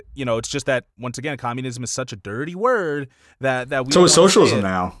 And, it's just that, once again, communism is such a dirty word that we... So is socialism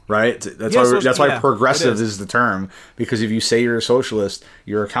now, right? That's why progressive is the term. Because if you say you're a socialist,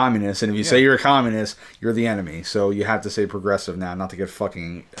 you're a communist. And if you say you're a communist, you're the enemy. So you have to say progressive now. Not to get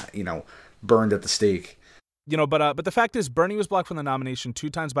fucking, burned at the stake. But the fact is, Bernie was blocked from the nomination 2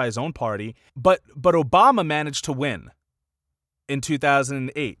 times by his own party, but Obama managed to win in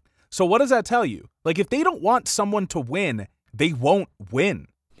 2008. So what does that tell you? Like, if they don't want someone to win, they won't win.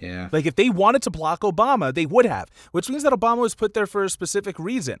 Yeah. Like, if they wanted to block Obama, they would have, which means that Obama was put there for a specific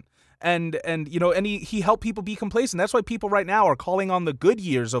reason. And he helped people be complacent. That's why people right now are calling on the good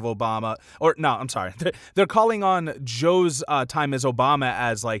years of Obama. Or no, I'm sorry. They're calling on Joe's time as Obama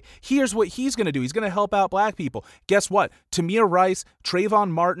as like, here's what he's going to do. He's going to help out black people. Guess what? Tamir Rice,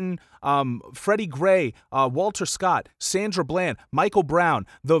 Trayvon Martin, Freddie Gray, Walter Scott, Sandra Bland, Michael Brown,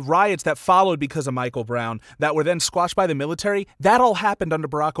 the riots that followed because of Michael Brown that were then squashed by the military, that all happened under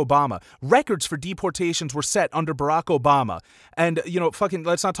Barack Obama. Records for deportations were set under Barack Obama. And,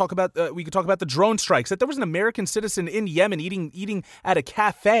 let's not talk about, we could talk about the drone strikes, that there was an American citizen in Yemen eating at a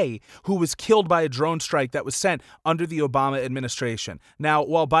cafe who was killed by a drone strike that was sent under the Obama administration. Now,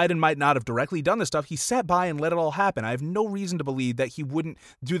 while Biden might not have directly done this stuff, he sat by and let it all happen. I have no reason to believe that he wouldn't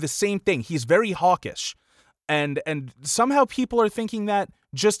do the same thing. He's very hawkish. And somehow people are thinking that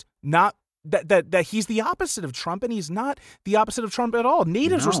just not that he's the opposite of Trump, and he's not the opposite of Trump at all.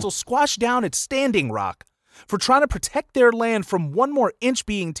 Natives are still squashed down at Standing Rock for trying to protect their land from one more inch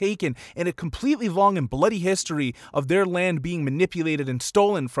being taken in a completely long and bloody history of their land being manipulated and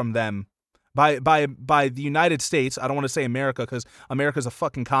stolen from them by the United States. I don't want to say America because America's a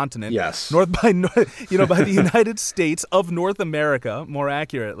fucking continent. Yes. By the United States of North America, more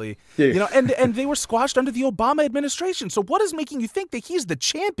accurately. Yeah. And they were squashed under the Obama administration. So what is making you think that he's the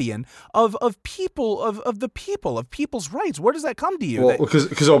champion of people of the people of people's rights? Where does that come to you? Well, because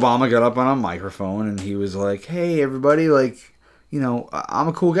Obama got up on a microphone and he was like, "Hey, everybody, like, I'm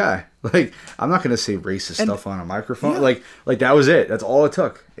a cool guy. Like, I'm not gonna say racist stuff on a microphone. Yeah. Like that was it. That's all it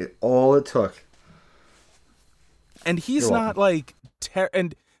took. All it took." And he's not like,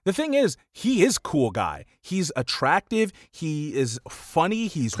 and the thing is, he is cool guy. He's attractive. He is funny.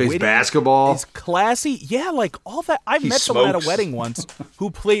 He's plays witty, basketball. He's classy. Yeah, like all that. I met someone at a wedding once who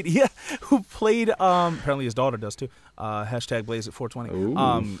played. Apparently his daughter does too. Hashtag Blaze at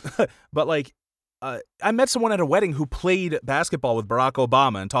 420. But like. I met someone at a wedding who played basketball with Barack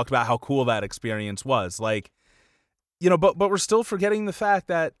Obama and talked about how cool that experience was. Like, but we're still forgetting the fact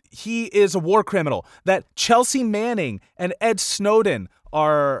that he is a war criminal, that Chelsea Manning and Ed Snowden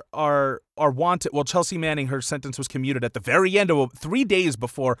are wanted. Well, Chelsea Manning, her sentence was commuted at the very end of 3 days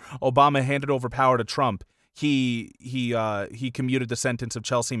before Obama handed over power to Trump. He commuted the sentence of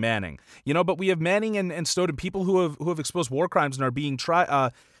Chelsea Manning. But we have Manning and Snowden, people who have exposed war crimes and are being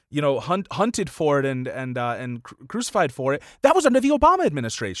hunted for it and crucified for it. That was under the Obama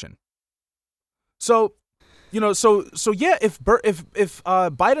administration. So, yeah, if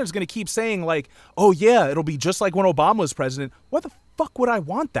Biden's going to keep saying like, "Oh yeah, it'll be just like when Obama was president," why the fuck would I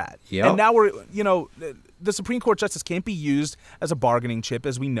want that? Yep. And now the Supreme Court justice can't be used as a bargaining chip,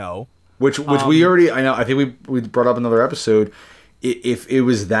 as we know. Which we already, I know, I think we brought up another episode. If it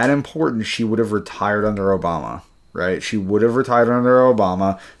was that important, she would have retired under Obama. Right, she would have retired under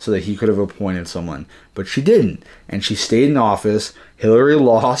Obama so that he could have appointed someone, but she didn't, and she stayed in office. Hillary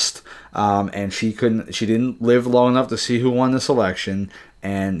lost, and she didn't live long enough to see who won this election,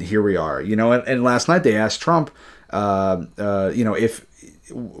 and here we are. And last night they asked Trump, if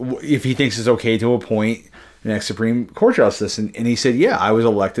he thinks it's okay to appoint the next Supreme Court justice, and he said, "Yeah, I was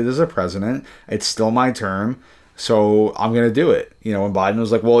elected as a president. It's still my term. So I'm going to do it." And Biden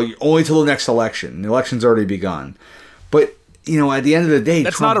was like, "Well, only till the next election. The election's already begun." But, at the end of the day,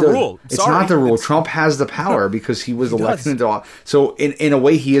 that's Trump not a rule. It's not the rule. Trump has the power because he was elected into office. So in a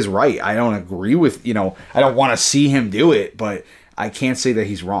way, he is right. I don't agree with, I don't want to see him do it, but I can't say that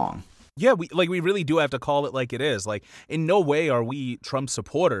he's wrong. Yeah, we really do have to call it like it is. Like, in no way are we Trump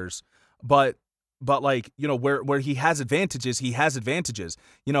supporters, but like, where he has advantages, he has advantages.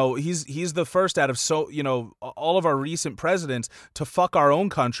 He's the first out of all of our recent presidents to fuck our own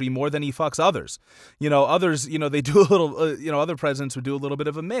country more than he fucks others. Others, they do a little, other presidents would do a little bit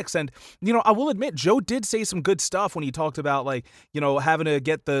of a mix. And, I will admit, Joe did say some good stuff when he talked about like, having to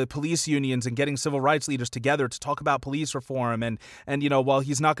get the police unions and getting civil rights leaders together to talk about police reform. And while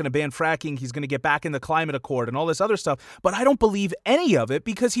he's not going to ban fracking, he's going to get back in the climate accord and all this other stuff. But I don't believe any of it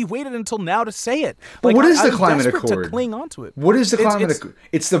because he waited until now to say it. But what is the climate accord? To cling on to it. What is the climate accord?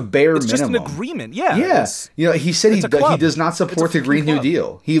 It's the bare minimum. It's just an agreement. Yeah. Yeah. He said he does not support the Green New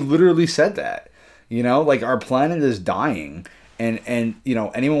Deal. He literally said that. Like our planet is dying, and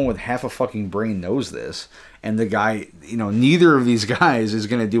anyone with half a fucking brain knows this. And the guy, neither of these guys is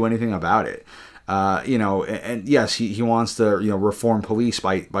going to do anything about it. And yes, he wants to reform police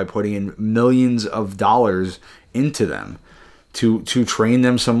by putting in millions of dollars into them. To train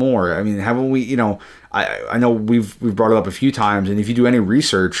them some more. I mean, haven't we? I know we've brought it up a few times, and if you do any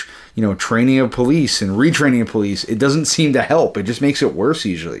research, training of police and retraining of police, it doesn't seem to help. It just makes it worse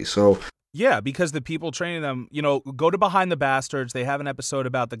usually. So yeah, because the people training them, go to Behind the Bastards. They have an episode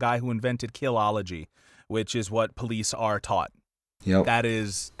about the guy who invented killology, which is what police are taught. Yep.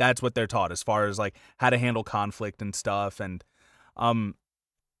 That's what they're taught as far as like how to handle conflict and stuff. And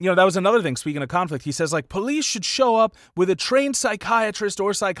that was another thing. Speaking of conflict, he says, like, police should show up with a trained psychiatrist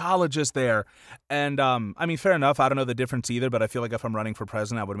or psychologist there. And, fair enough. I don't know the difference either, but I feel like if I'm running for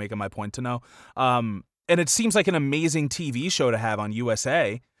president, I would make it my point to know. And it seems like an amazing TV show to have on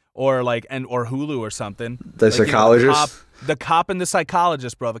USA or Hulu or something. The psychologist? The cop and the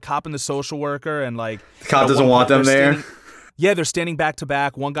psychologist, bro. The cop and the social worker. And, like, the cop doesn't want them there? Yeah, they're standing back to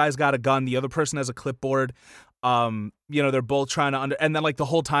back. One guy's got a gun. The other person has a clipboard. They're both trying to and then like the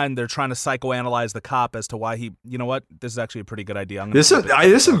whole time they're trying to psychoanalyze the cop as to why he, this is actually a pretty good idea. This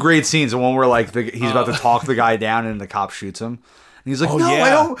is some great scenes. The one where like he's about to talk the guy down and the cop shoots him. And he's like,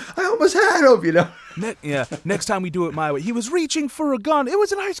 I almost had him, Next time we do it my way. He was reaching for a gun. It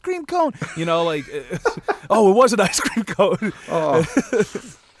was an ice cream cone. It was an ice cream cone. Oh.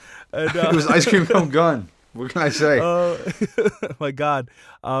 And, it was ice cream cone gun. What can I say? My God.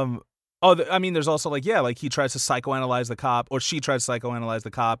 Oh, I mean, there's also like, yeah, like he tries to psychoanalyze the cop, or she tries to psychoanalyze the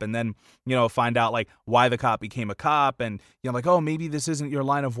cop, and then, find out like why the cop became a cop, and like, oh, maybe this isn't your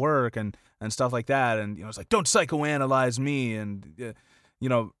line of work, and stuff like that, and it's like, don't psychoanalyze me, and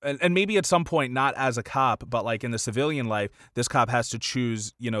and maybe at some point, not as a cop, but like in the civilian life, this cop has to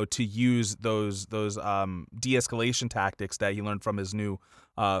choose, to use those de-escalation tactics that he learned from his new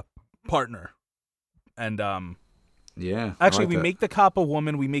partner, and Yeah. actually, like we that. make the cop a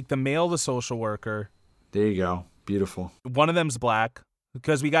woman. We make the male the social worker. There you go. Beautiful. One of them's black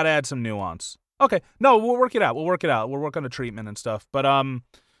because we got to add some nuance. Okay, no, we'll work it out. We'll work on the treatment and stuff. But and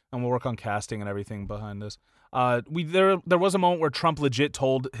we'll work on casting and everything behind this. There was a moment where Trump legit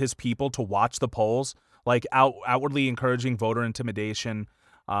told his people to watch the polls, like outwardly encouraging voter intimidation.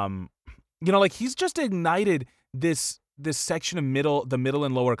 Like he's just ignited this section of the middle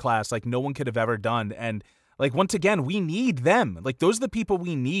and lower class like no one could have ever done. And like, once again, we need them. Like, those are the people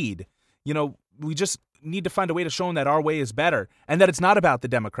we need. We just need to find a way to show them that our way is better and that it's not about the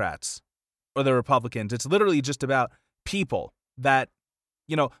Democrats or the Republicans. It's literally just about people that,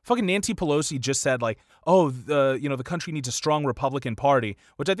 fucking Nancy Pelosi just said like, oh, the country needs a strong Republican Party,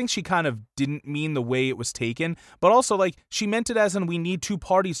 which I think she kind of didn't mean the way it was taken. But also, like, she meant it as in we need two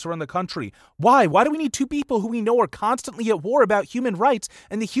parties to run the country. Why? Why do we need two people who we know are constantly at war about human rights,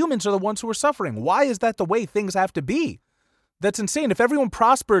 and the humans are the ones who are suffering? Why is that the way things have to be? That's insane. If everyone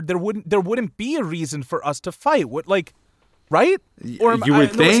prospered, there wouldn't be a reason for us to fight. Right? Or you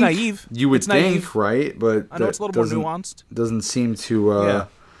would think. It's naive. You would it's think, naive. right? But I know it's a little more nuanced. Doesn't seem to.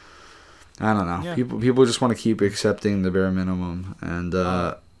 I don't know. Yeah. People just want to keep accepting the bare minimum, and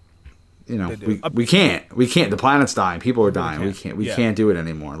we can't. The planet's dying. People are dying. We can't do it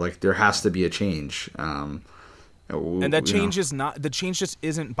anymore. Like, there has to be a change. And that change is not. The change just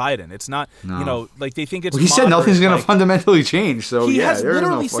isn't Biden. It's not. No. Like they think it's. Well, he said nothing's going to fundamentally change. So he has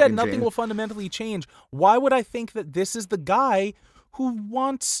literally said nothing change. will fundamentally change. Why would I think that this is the guy who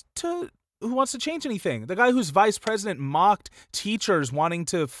wants to change anything? The guy whose vice president mocked teachers wanting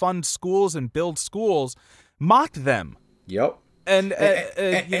to fund schools and build schools, mocked them. Yep. And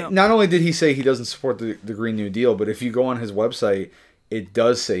not only did he say he doesn't support the Green New Deal, but if you go on his website, it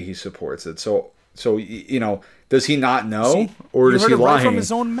does say he supports it. So does he not know, or is he lying? Right from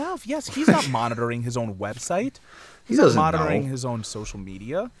his own mouth. Yes, he's not monitoring his own website. He's not monitoring his own social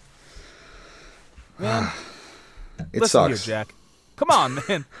media. Man, it sucks. Here, Jack. Come on,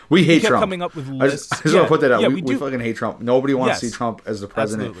 man. We hate Trump. Coming up with lists. I just want to put that out. Yeah, we fucking hate Trump. Nobody wants to see Trump as the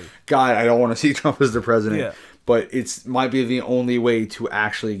president. Absolutely. God, I don't want to see Trump as the president. Yeah. But it might be the only way to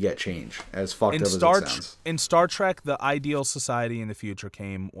actually get change, as fucked up as it sounds. In Star Trek, the ideal society in the future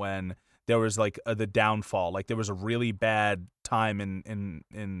came when there was like the downfall. Like there was a really bad time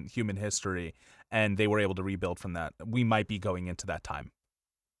in human history, and they were able to rebuild from that. We might be going into that time.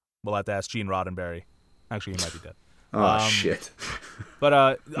 We'll have to ask Gene Roddenberry. Actually, he might be dead. Oh, shit.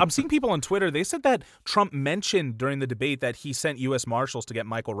 But I'm seeing people on Twitter, they said that Trump mentioned during the debate that he sent U.S. Marshals to get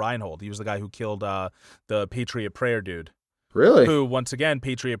Michael Reinhold. He was the guy who killed the Patriot Prayer dude. Really? Who, once again,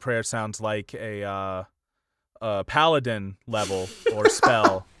 Patriot Prayer sounds like a paladin level or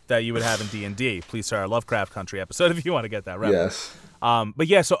spell that you would have in D&D. Please, sir, our Lovecraft Country episode if you want to get that reference. Yes. But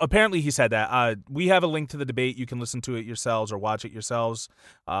yeah, so apparently he said that. We have a link to the debate. You can listen to it yourselves or watch it yourselves.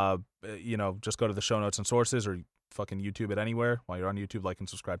 Just go to the show notes and sources, or fucking YouTube it anywhere. While you're on YouTube, like and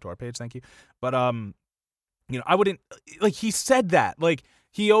subscribe to our page. Thank you. But I wouldn't, like, he said that. Like,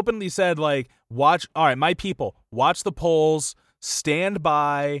 he openly said, like, all right, my people, watch the polls, stand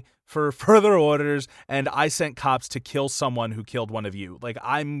by for further orders, and I sent cops to kill someone who killed one of you. Like,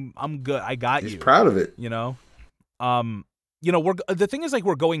 I'm good. I got you. He's proud of it. The thing is, like,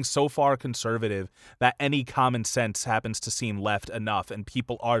 we're going so far conservative that any common sense happens to seem left enough, and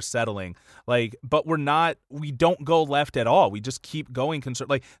people are settling. Like, but we don't go left at all. We just keep going conservative.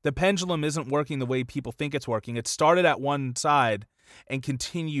 Like, the pendulum isn't working the way people think it's working. It started at one side and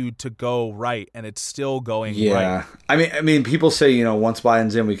continued to go right, and it's still going right. I mean, people say, once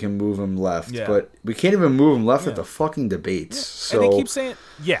Biden's in, we can move him left, but we can't even move him left at the fucking debates. Yeah. So and they keep saying,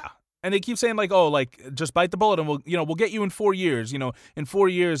 and they keep saying, like, oh, like, just bite the bullet and we'll get you in 4 years. In 4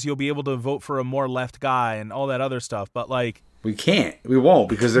 years you'll be able to vote for a more left guy and all that other stuff. But, like, we can't. We won't,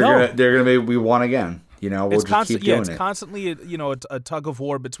 because they're gonna be we won again. We'll just keep doing it. It's constantly a tug of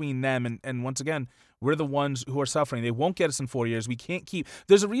war between them, and once again, we're the ones who are suffering. They won't get us in 4 years. We can't keep.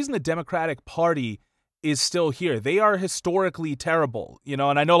 There's a reason the Democratic Party is still here. They are historically terrible, and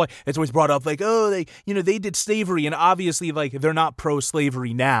I know, like, it's always brought up, like, oh, they did slavery, and obviously, like, they're not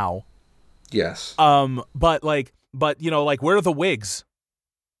pro-slavery now. Yes. But where are the Whigs?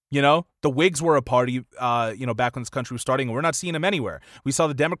 You know, the Whigs were a party, back when this country was starting, and we're not seeing them anywhere. We saw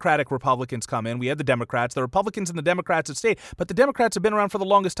the Democratic Republicans come in. We had the Democrats. The Republicans and the Democrats have stayed, but the Democrats have been around for the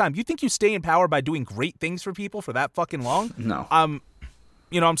longest time. You think you stay in power by doing great things for people for that fucking long? No. I'm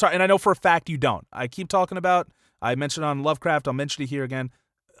sorry, and I know for a fact you don't. I keep talking about, I mentioned on Lovecraft, I'll mention it here again,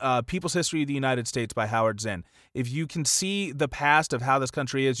 People's History of the United States by Howard Zinn. If you can see the past of how this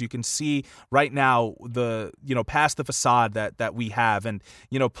country is, you can see right now past the facade that we have, and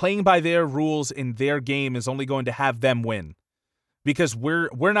playing by their rules in their game is only going to have them win, because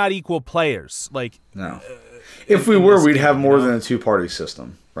we're not equal players. Like, no, if we were, we'd have more than a two-party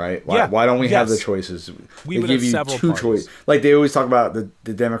system, right? Why don't we have the choices? We would have several choices. Like they always talk about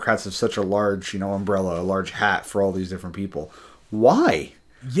the Democrats have such a large umbrella, a large hat for all these different people. Why?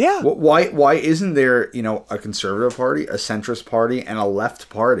 Yeah. Why isn't there, a conservative party, a centrist party, and a left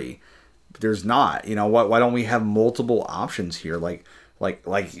party? There's not. Why don't we have multiple options here, like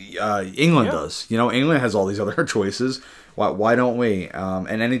England does? England has all these other choices. Why don't we?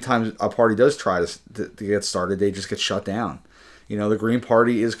 And anytime a party does try to get started, they just get shut down. The Green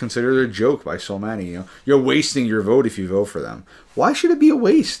Party is considered a joke by so many. You're wasting your vote if you vote for them. Why should it be a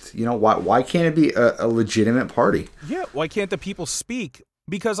waste? Why can't it be a legitimate party? Yeah. Why can't the people speak?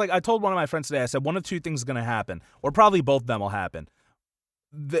 Because, like, I told one of my friends today, I said one of two things is going to happen, or probably both of them will happen.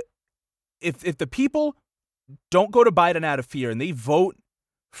 If the people don't go to Biden out of fear and they vote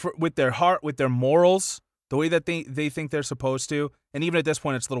with their heart, with their morals, the way that they think they're supposed to, and even at this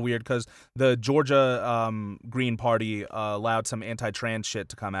point it's a little weird because the Georgia Green Party allowed some anti-trans shit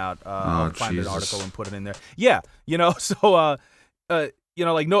to come out. I'll find an article and put it in there. Yeah, so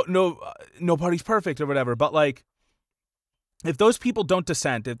like no party's perfect or whatever, but like, if those people don't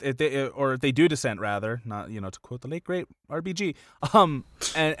dissent, if they do dissent rather, not to quote the late great RBG, and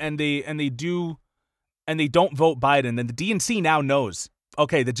they don't vote Biden, then the DNC now knows,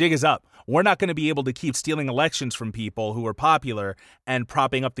 okay, the jig is up. We're not going to be able to keep stealing elections from people who are popular and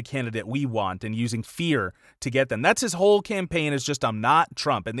propping up the candidate we want and using fear to get them. That's his whole campaign, is just, I'm not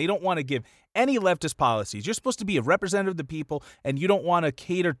Trump. And they don't want to give any leftist policies. You're supposed to be a representative of the people, and you don't want to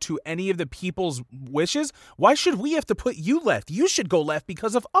cater to any of the people's wishes. Why should we have to put you left? You should go left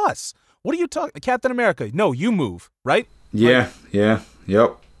because of us. What are you talking? Captain America? No, you move, right? Yeah, yep.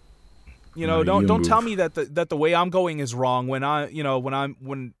 Don't tell me that the way I'm going is wrong when I'm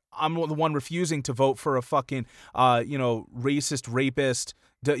the one refusing to vote for a fucking racist, rapist,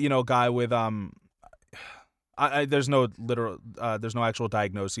 guy with there's no actual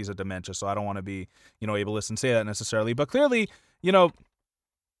diagnoses of dementia, so I don't want to be ableist and say that necessarily, but clearly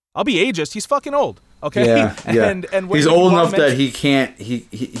I'll be ageist. He's fucking old. Okay. Yeah. and he's old enough that he can't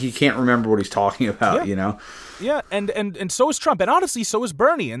remember what he's talking about. Yeah. And so is Trump, and honestly, so is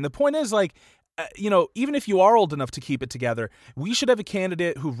Bernie. And the point is, like, even if you are old enough to keep it together, we should have a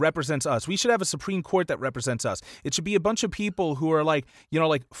candidate who represents us. We should have a Supreme Court that represents us. It should be a bunch of people who are 30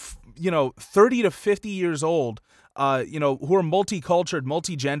 to 50 years old, who are multicultural,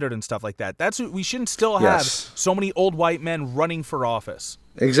 multigendered and stuff like that. That's what we shouldn't still have so many old white men running for office.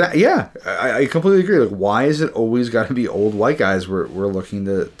 Exactly. Yeah, I completely agree. Like, why is it always got to be old white guys we're looking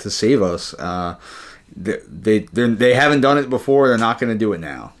to save us? They haven't done it before. They're not going to do it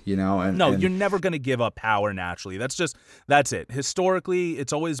now. You're never going to give up power naturally. That's it. Historically,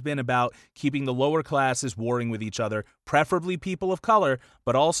 it's always been about keeping the lower classes warring with each other, preferably people of color,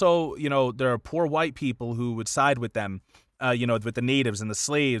 but also there are poor white people who would side with them, with the natives and the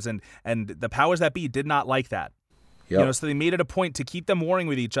slaves, and the powers that be did not like that. Yep. So they made it a point to keep them warring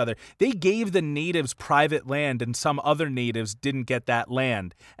with each other. They gave the natives private land, and some other natives didn't get that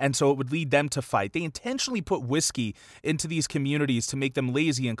land, and so it would lead them to fight. They intentionally put whiskey into these communities to make them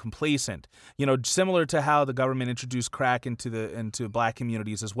lazy and complacent. Similar to how the government introduced crack into black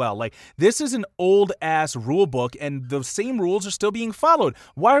communities as well. Like, this is an old ass rule book, and the same rules are still being followed.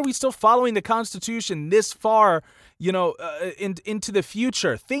 Why are we still following the Constitution this far? Into the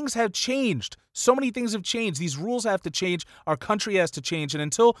future? Things have changed. So many things have changed. These rules have to change. Our country has to change. And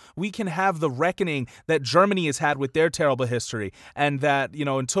until we can have the reckoning that Germany has had with their terrible history, and that,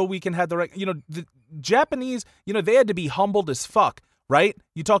 until we can have the Japanese, they had to be humbled as fuck. Right?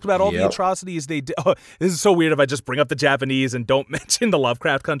 You talked about all the atrocities they did. Oh, this is so weird if I just bring up the Japanese and don't mention the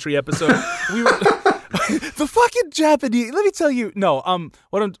Lovecraft Country episode. The fucking Japanese. Let me tell you. No.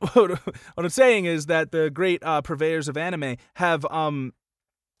 What I'm saying is that the great purveyors of anime have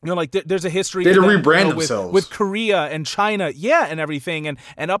there's a history. They had to rebrand themselves with Korea and China, and everything,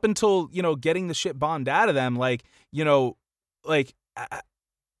 and up until getting the shit bombed out of them,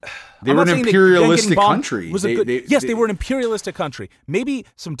 They were an imperialistic country. Yes, they were an imperialistic country. Maybe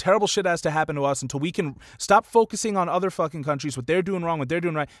some terrible shit has to happen to us until we can stop focusing on other fucking countries, what they're doing wrong, what they're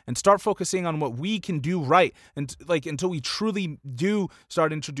doing right, and start focusing on what we can do right. And like until we truly do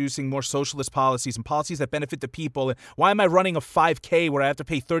start introducing more socialist policies and policies that benefit the people. And why am I running a 5K where I have to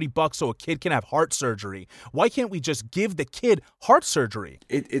pay $30 so a kid can have heart surgery? Why can't we just give the kid heart surgery?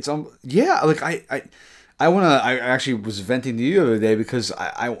 I actually was venting to you the other day because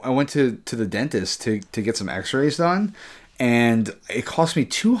I went to the dentist to get some x-rays done, and it cost me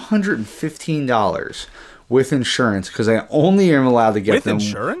 $215 with insurance because I only am allowed to get them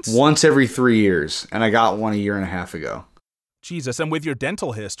once every 3 years, and I got one a year and a half ago. Jesus, and with your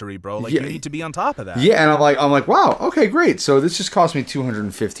dental history, bro, like you need to be on top of that. Yeah, and I'm like, wow, okay, great. So this just cost me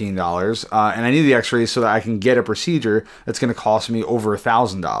 $215, and I need the x-rays so that I can get a procedure that's going to cost me over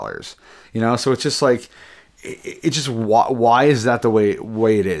 $1,000. You know, so it's just like, it's just why is that the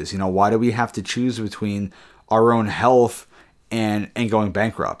way it is? You know, why do we have to choose between our own health and going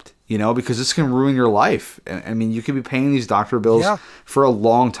bankrupt? You know, because this can ruin your life. I mean, you could be paying these doctor bills for a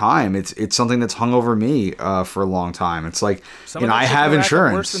long time. It's something that's hung over me for a long time. It's like, I have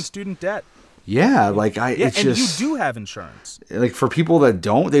insurance. Worse than student debt. Yeah, like it's and just, you do have insurance. Like for people that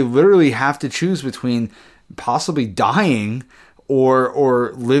don't, they literally have to choose between possibly dying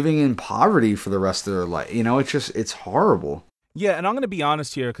or living in poverty for the rest of their life. You know, it's horrible. Yeah, and I'm going to be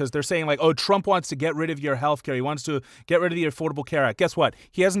honest here because they're saying like, oh, Trump wants to get rid of your health care. He wants to get rid of the Affordable Care Act. Guess what?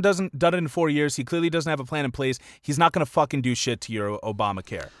 He hasn't done it in 4 years. He clearly doesn't have a plan in place. He's not going to fucking do shit to your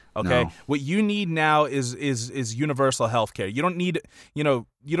Obamacare. Okay? No. What you need now is universal health care. You don't need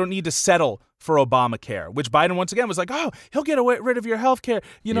to settle for Obamacare, which Biden once again was like, oh, he'll get rid of your health care.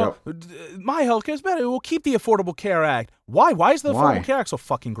 You know, my health care is better. We'll keep the Affordable Care Act. Why? Why is the Affordable Care Act so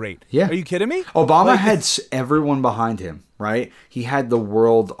fucking great? Yeah. Are you kidding me? Obama had everyone behind him, right? He had the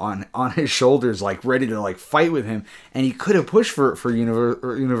world on his shoulders, like ready to like fight with him, and he could have pushed for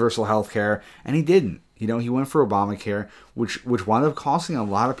universal health care, and he didn't. You know, he went for Obamacare, which wound up costing a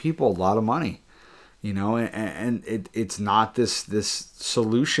lot of people a lot of money. You know, and it's not this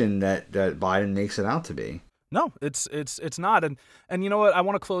solution that Biden makes it out to be. No, it's not. And you know what? I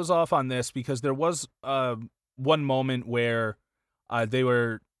want to close off on this because there was one moment where they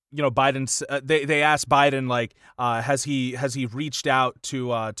were, you know, Biden's they asked Biden like, has he reached out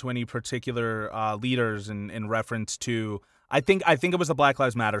to any particular leaders in reference to. I think it was the Black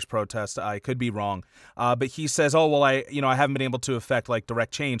Lives Matters protest. I could be wrong, but he says, "Oh well, I haven't been able to affect like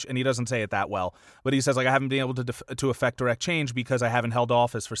direct change," and he doesn't say it that well, but he says like I haven't been able to affect direct change because I haven't held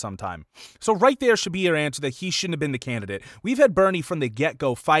office for some time. So right there should be your answer that he shouldn't have been the candidate. We've had Bernie from the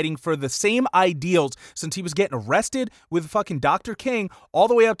get-go fighting for the same ideals since he was getting arrested with fucking Dr. King all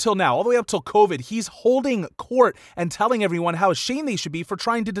the way up till now, all the way up till COVID. He's holding court and telling everyone how ashamed they should be for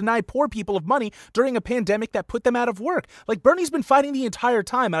trying to deny poor people of money during a pandemic that put them out of work. Like Bernie's been fighting the entire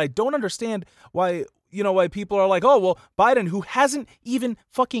time, and I don't understand why people are like, oh, well, Biden, who hasn't even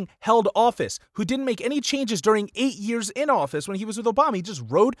fucking held office, who didn't make any changes during 8 years in office when he was with Obama. He just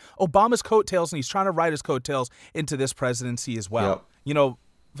rode Obama's coattails, and he's trying to ride his coattails into this presidency as well. Yep. You know,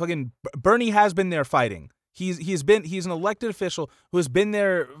 fucking Bernie has been there fighting. He's an elected official who has been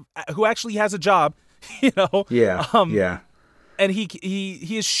there, who actually has a job, you know? Yeah, yeah. And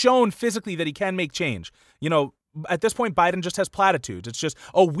he has shown physically that he can make change. You know, at this point, Biden just has platitudes. It's just,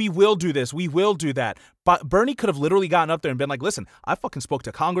 oh, we will do this. We will do that. But Bernie could have literally gotten up there and been like, listen, I fucking spoke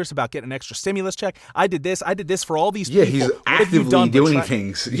to Congress about getting an extra stimulus check. I did this for all these people. Yeah, he's actively doing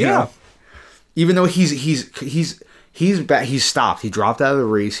things. You know? Even though he's stopped. He dropped out of the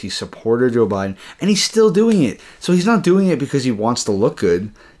race. He supported Joe Biden, and he's still doing it. So he's not doing it because he wants to look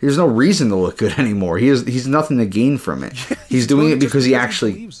good. There's no reason to look good anymore. He's nothing to gain from it. He's doing it because he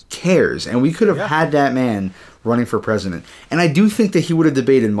actually cares. And we could have had that man running for president. And I do think that he would have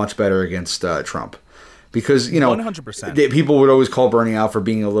debated much better against Trump. Because, 100%. People would always call Bernie out for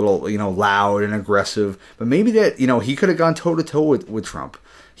being a little, loud and aggressive. But maybe that, he could have gone toe-to-toe with Trump.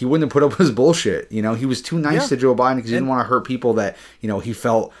 He wouldn't have put up with his bullshit. He was too nice to Joe Biden because he didn't want to hurt people that, he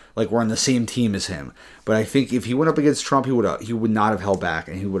felt like were on the same team as him. But I think if he went up against Trump, he would not have held back,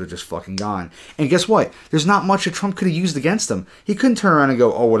 and he would have just fucking gone. And guess what? There's not much that Trump could have used against him. He couldn't turn around and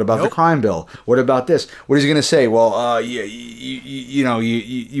go, "Oh, what about the crime bill? What about this?" What is he going to say? Well,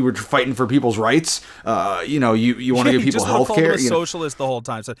 you were fighting for people's rights. You want to give people health care. He just socialist the whole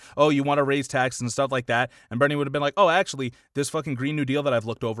time. Said, "Oh, you want to raise taxes and stuff like that." And Bernie would have been like, "Oh, actually, this fucking Green New Deal that I've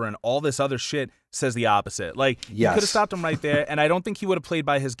looked over and all this other shit says the opposite. Like, you could have stopped him right there, and I don't think he would have played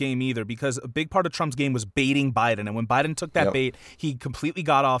by his game either, because a big part of Trump's game was baiting Biden, and when Biden took that bait, he completely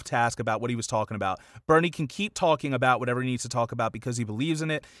got off task about what he was talking about. Bernie can keep talking about whatever he needs to talk about because he believes in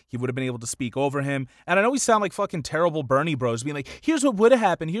it. He would have been able to speak over him, and I know we sound like fucking terrible Bernie bros being like, here's what would have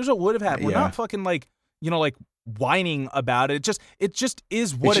happened, here's what would have happened. We're not fucking like, like whining about it. It just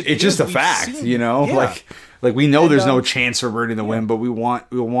is what it is. It's just a fact, like we know there's no chance for Bernie to win, but we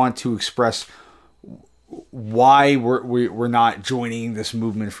want to express why we're not joining this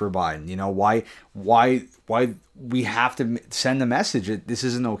movement for Biden. Why we have to send the message that this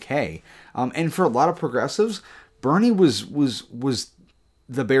isn't okay. And for a lot of progressives, Bernie was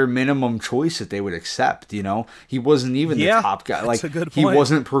the bare minimum choice that they would accept. He wasn't even the top guy. Like, he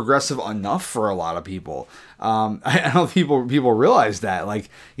wasn't progressive enough for a lot of people. I don't think people realize that.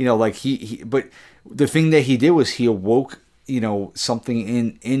 But the thing that he did was he awoke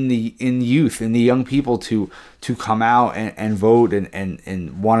something in the youth, in the young people to come out and vote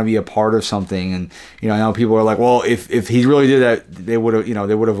and want to be a part of something. And I know people are like, well, if he really did that, they would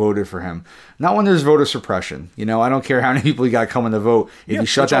have voted for him. Not when there's voter suppression. I don't care how many people you got coming to vote. If you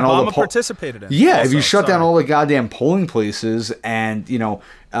shut down all the participated in. Yeah, also, if you shut down all the goddamn polling places and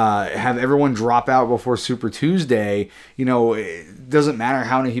have everyone drop out before Super Tuesday, it doesn't matter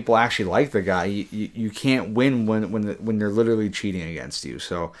how many people actually like the guy. You can't win when they're literally cheating against you.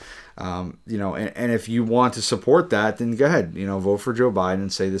 So, and if you want to support that, then go ahead. Vote for Joe Biden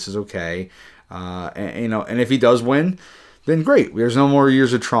and say this is okay. And if he does win, then great. There's no more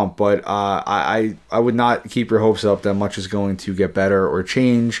years of Trump, but I would not keep your hopes up that much is going to get better or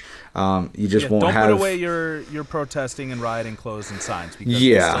change. You just won't have. Don't put away your protesting and rioting clothes and signs, because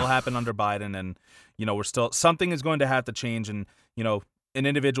it still happened under Biden, and we're still, something is going to have to change. And an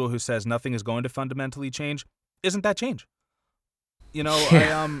individual who says nothing is going to fundamentally change isn't that change.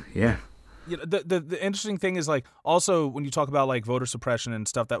 The interesting thing is, like, also when you talk about like voter suppression and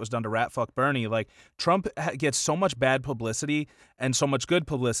stuff that was done to rat fuck Bernie, like, Trump gets so much bad publicity and so much good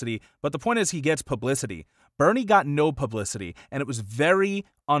publicity, but the point is he gets publicity. Bernie got no publicity, and it was very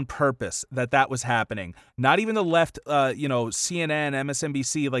on purpose that was happening. Not even the left, CNN,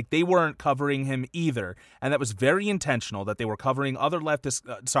 MSNBC, like, they weren't covering him either, and that was very intentional that they were covering other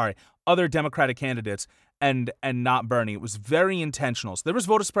other Democratic candidates and not Bernie. It was very intentional. So there was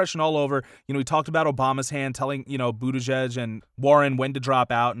voter suppression all over. We talked about Obama's hand telling, Buttigieg and Warren when to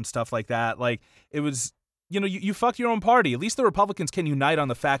drop out and stuff like that. Like, it was, you fuck your own party. At least the Republicans can unite on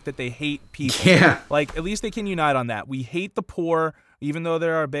the fact that they hate people. Yeah. Like, at least they can unite on that. We hate the poor, even though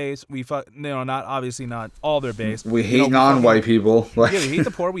they're our base. We fuck, not all their base. We hate non-white people. We hate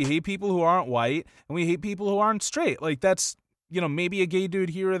the poor. We hate people who aren't white, and we hate people who aren't straight. Like, that's, maybe a gay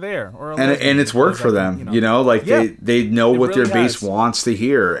dude here or there, or and it's worked for them. They know what their base wants to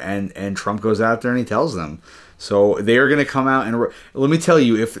hear, and Trump goes out there and he tells them. So they are going to come out, and let me tell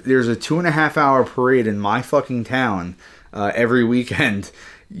you, if there's a 2.5 hour parade in my fucking town every weekend,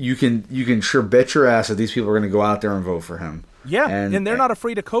 you can sure bet your ass that these people are going to go out there and vote for him. Yeah, and they're not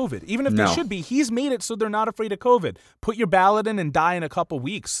afraid of COVID. Even if they should be, he's made it so they're not afraid of COVID. Put your ballot in and die in a couple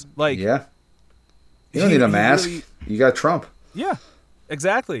weeks. Like, yeah, you don't need a mask. You got Trump. Yeah,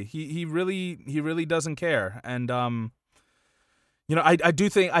 exactly. He really doesn't care, and I do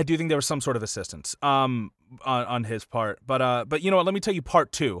think there was some sort of assistance on his part, but what? Let me tell you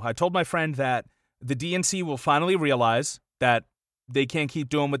part two. I told my friend that the DNC will finally realize that they can't keep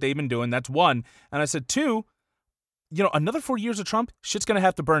doing what they've been doing. That's one, and I said two. Another 4 years of Trump, shit's going to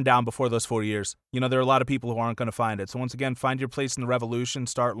have to burn down before those 4 years. There are a lot of people who aren't going to find it. So once again, find your place in the revolution,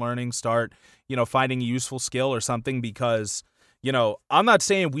 start learning, start finding a useful skill or something, because I'm not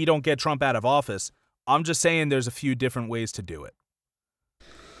saying we don't get Trump out of office. I'm just saying there's a few different ways to do it.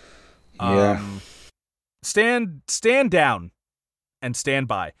 Yeah. Stand down and stand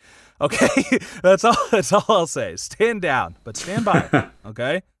by. Okay? That's all I'll say. Stand down, but stand by.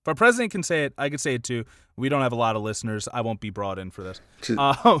 Okay? If our president can say it, I can say it too. We don't have a lot of listeners. I won't be brought in for this.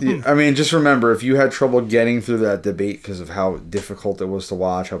 Just remember, if you had trouble getting through that debate because of how difficult it was to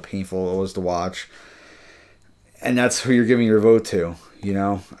watch, how painful it was to watch, and that's who you're giving your vote to,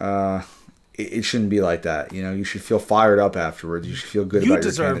 it shouldn't be like that. You should feel fired up afterwards. You should feel good about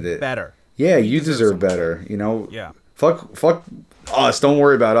your candidate. You deserve better. Yeah, you deserve better. Yeah. Fuck us. Don't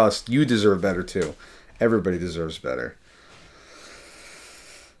worry about us. You deserve better too. Everybody deserves better.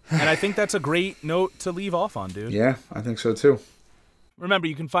 And I think that's a great note to leave off on, dude. Yeah, I think so too. Remember,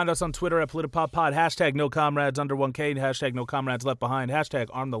 you can find us on Twitter at PolitiPopPod, hashtag No Comrades under 1K, hashtag No Comrades Left Behind, hashtag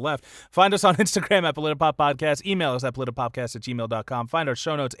Arm the Left. Find us on Instagram at PolitiPopPodcast. Email us at politipopcast@gmail.com. Find our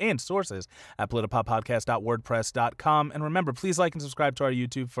show notes and sources at politipoppodcast.wordpress.com. And remember, please like and subscribe to our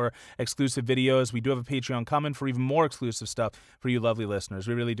YouTube for exclusive videos. We do have a Patreon coming for even more exclusive stuff for you lovely listeners.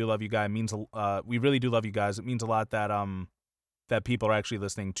 We really do love you guys. We really do love you guys. It means a lot that that people are actually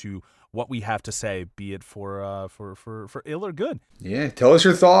listening to what we have to say, be it for ill or good. Yeah, tell us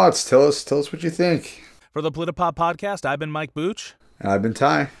your thoughts. Tell us what you think. For the Politipop Podcast, I've been Mike Booch. And I've been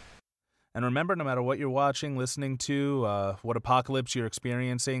Ty. And remember, no matter what you're watching, listening to, what apocalypse you're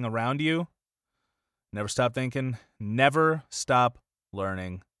experiencing around you, never stop thinking, never stop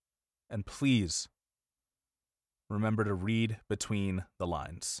learning, and please remember to read between the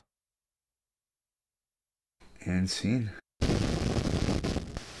lines. And scene.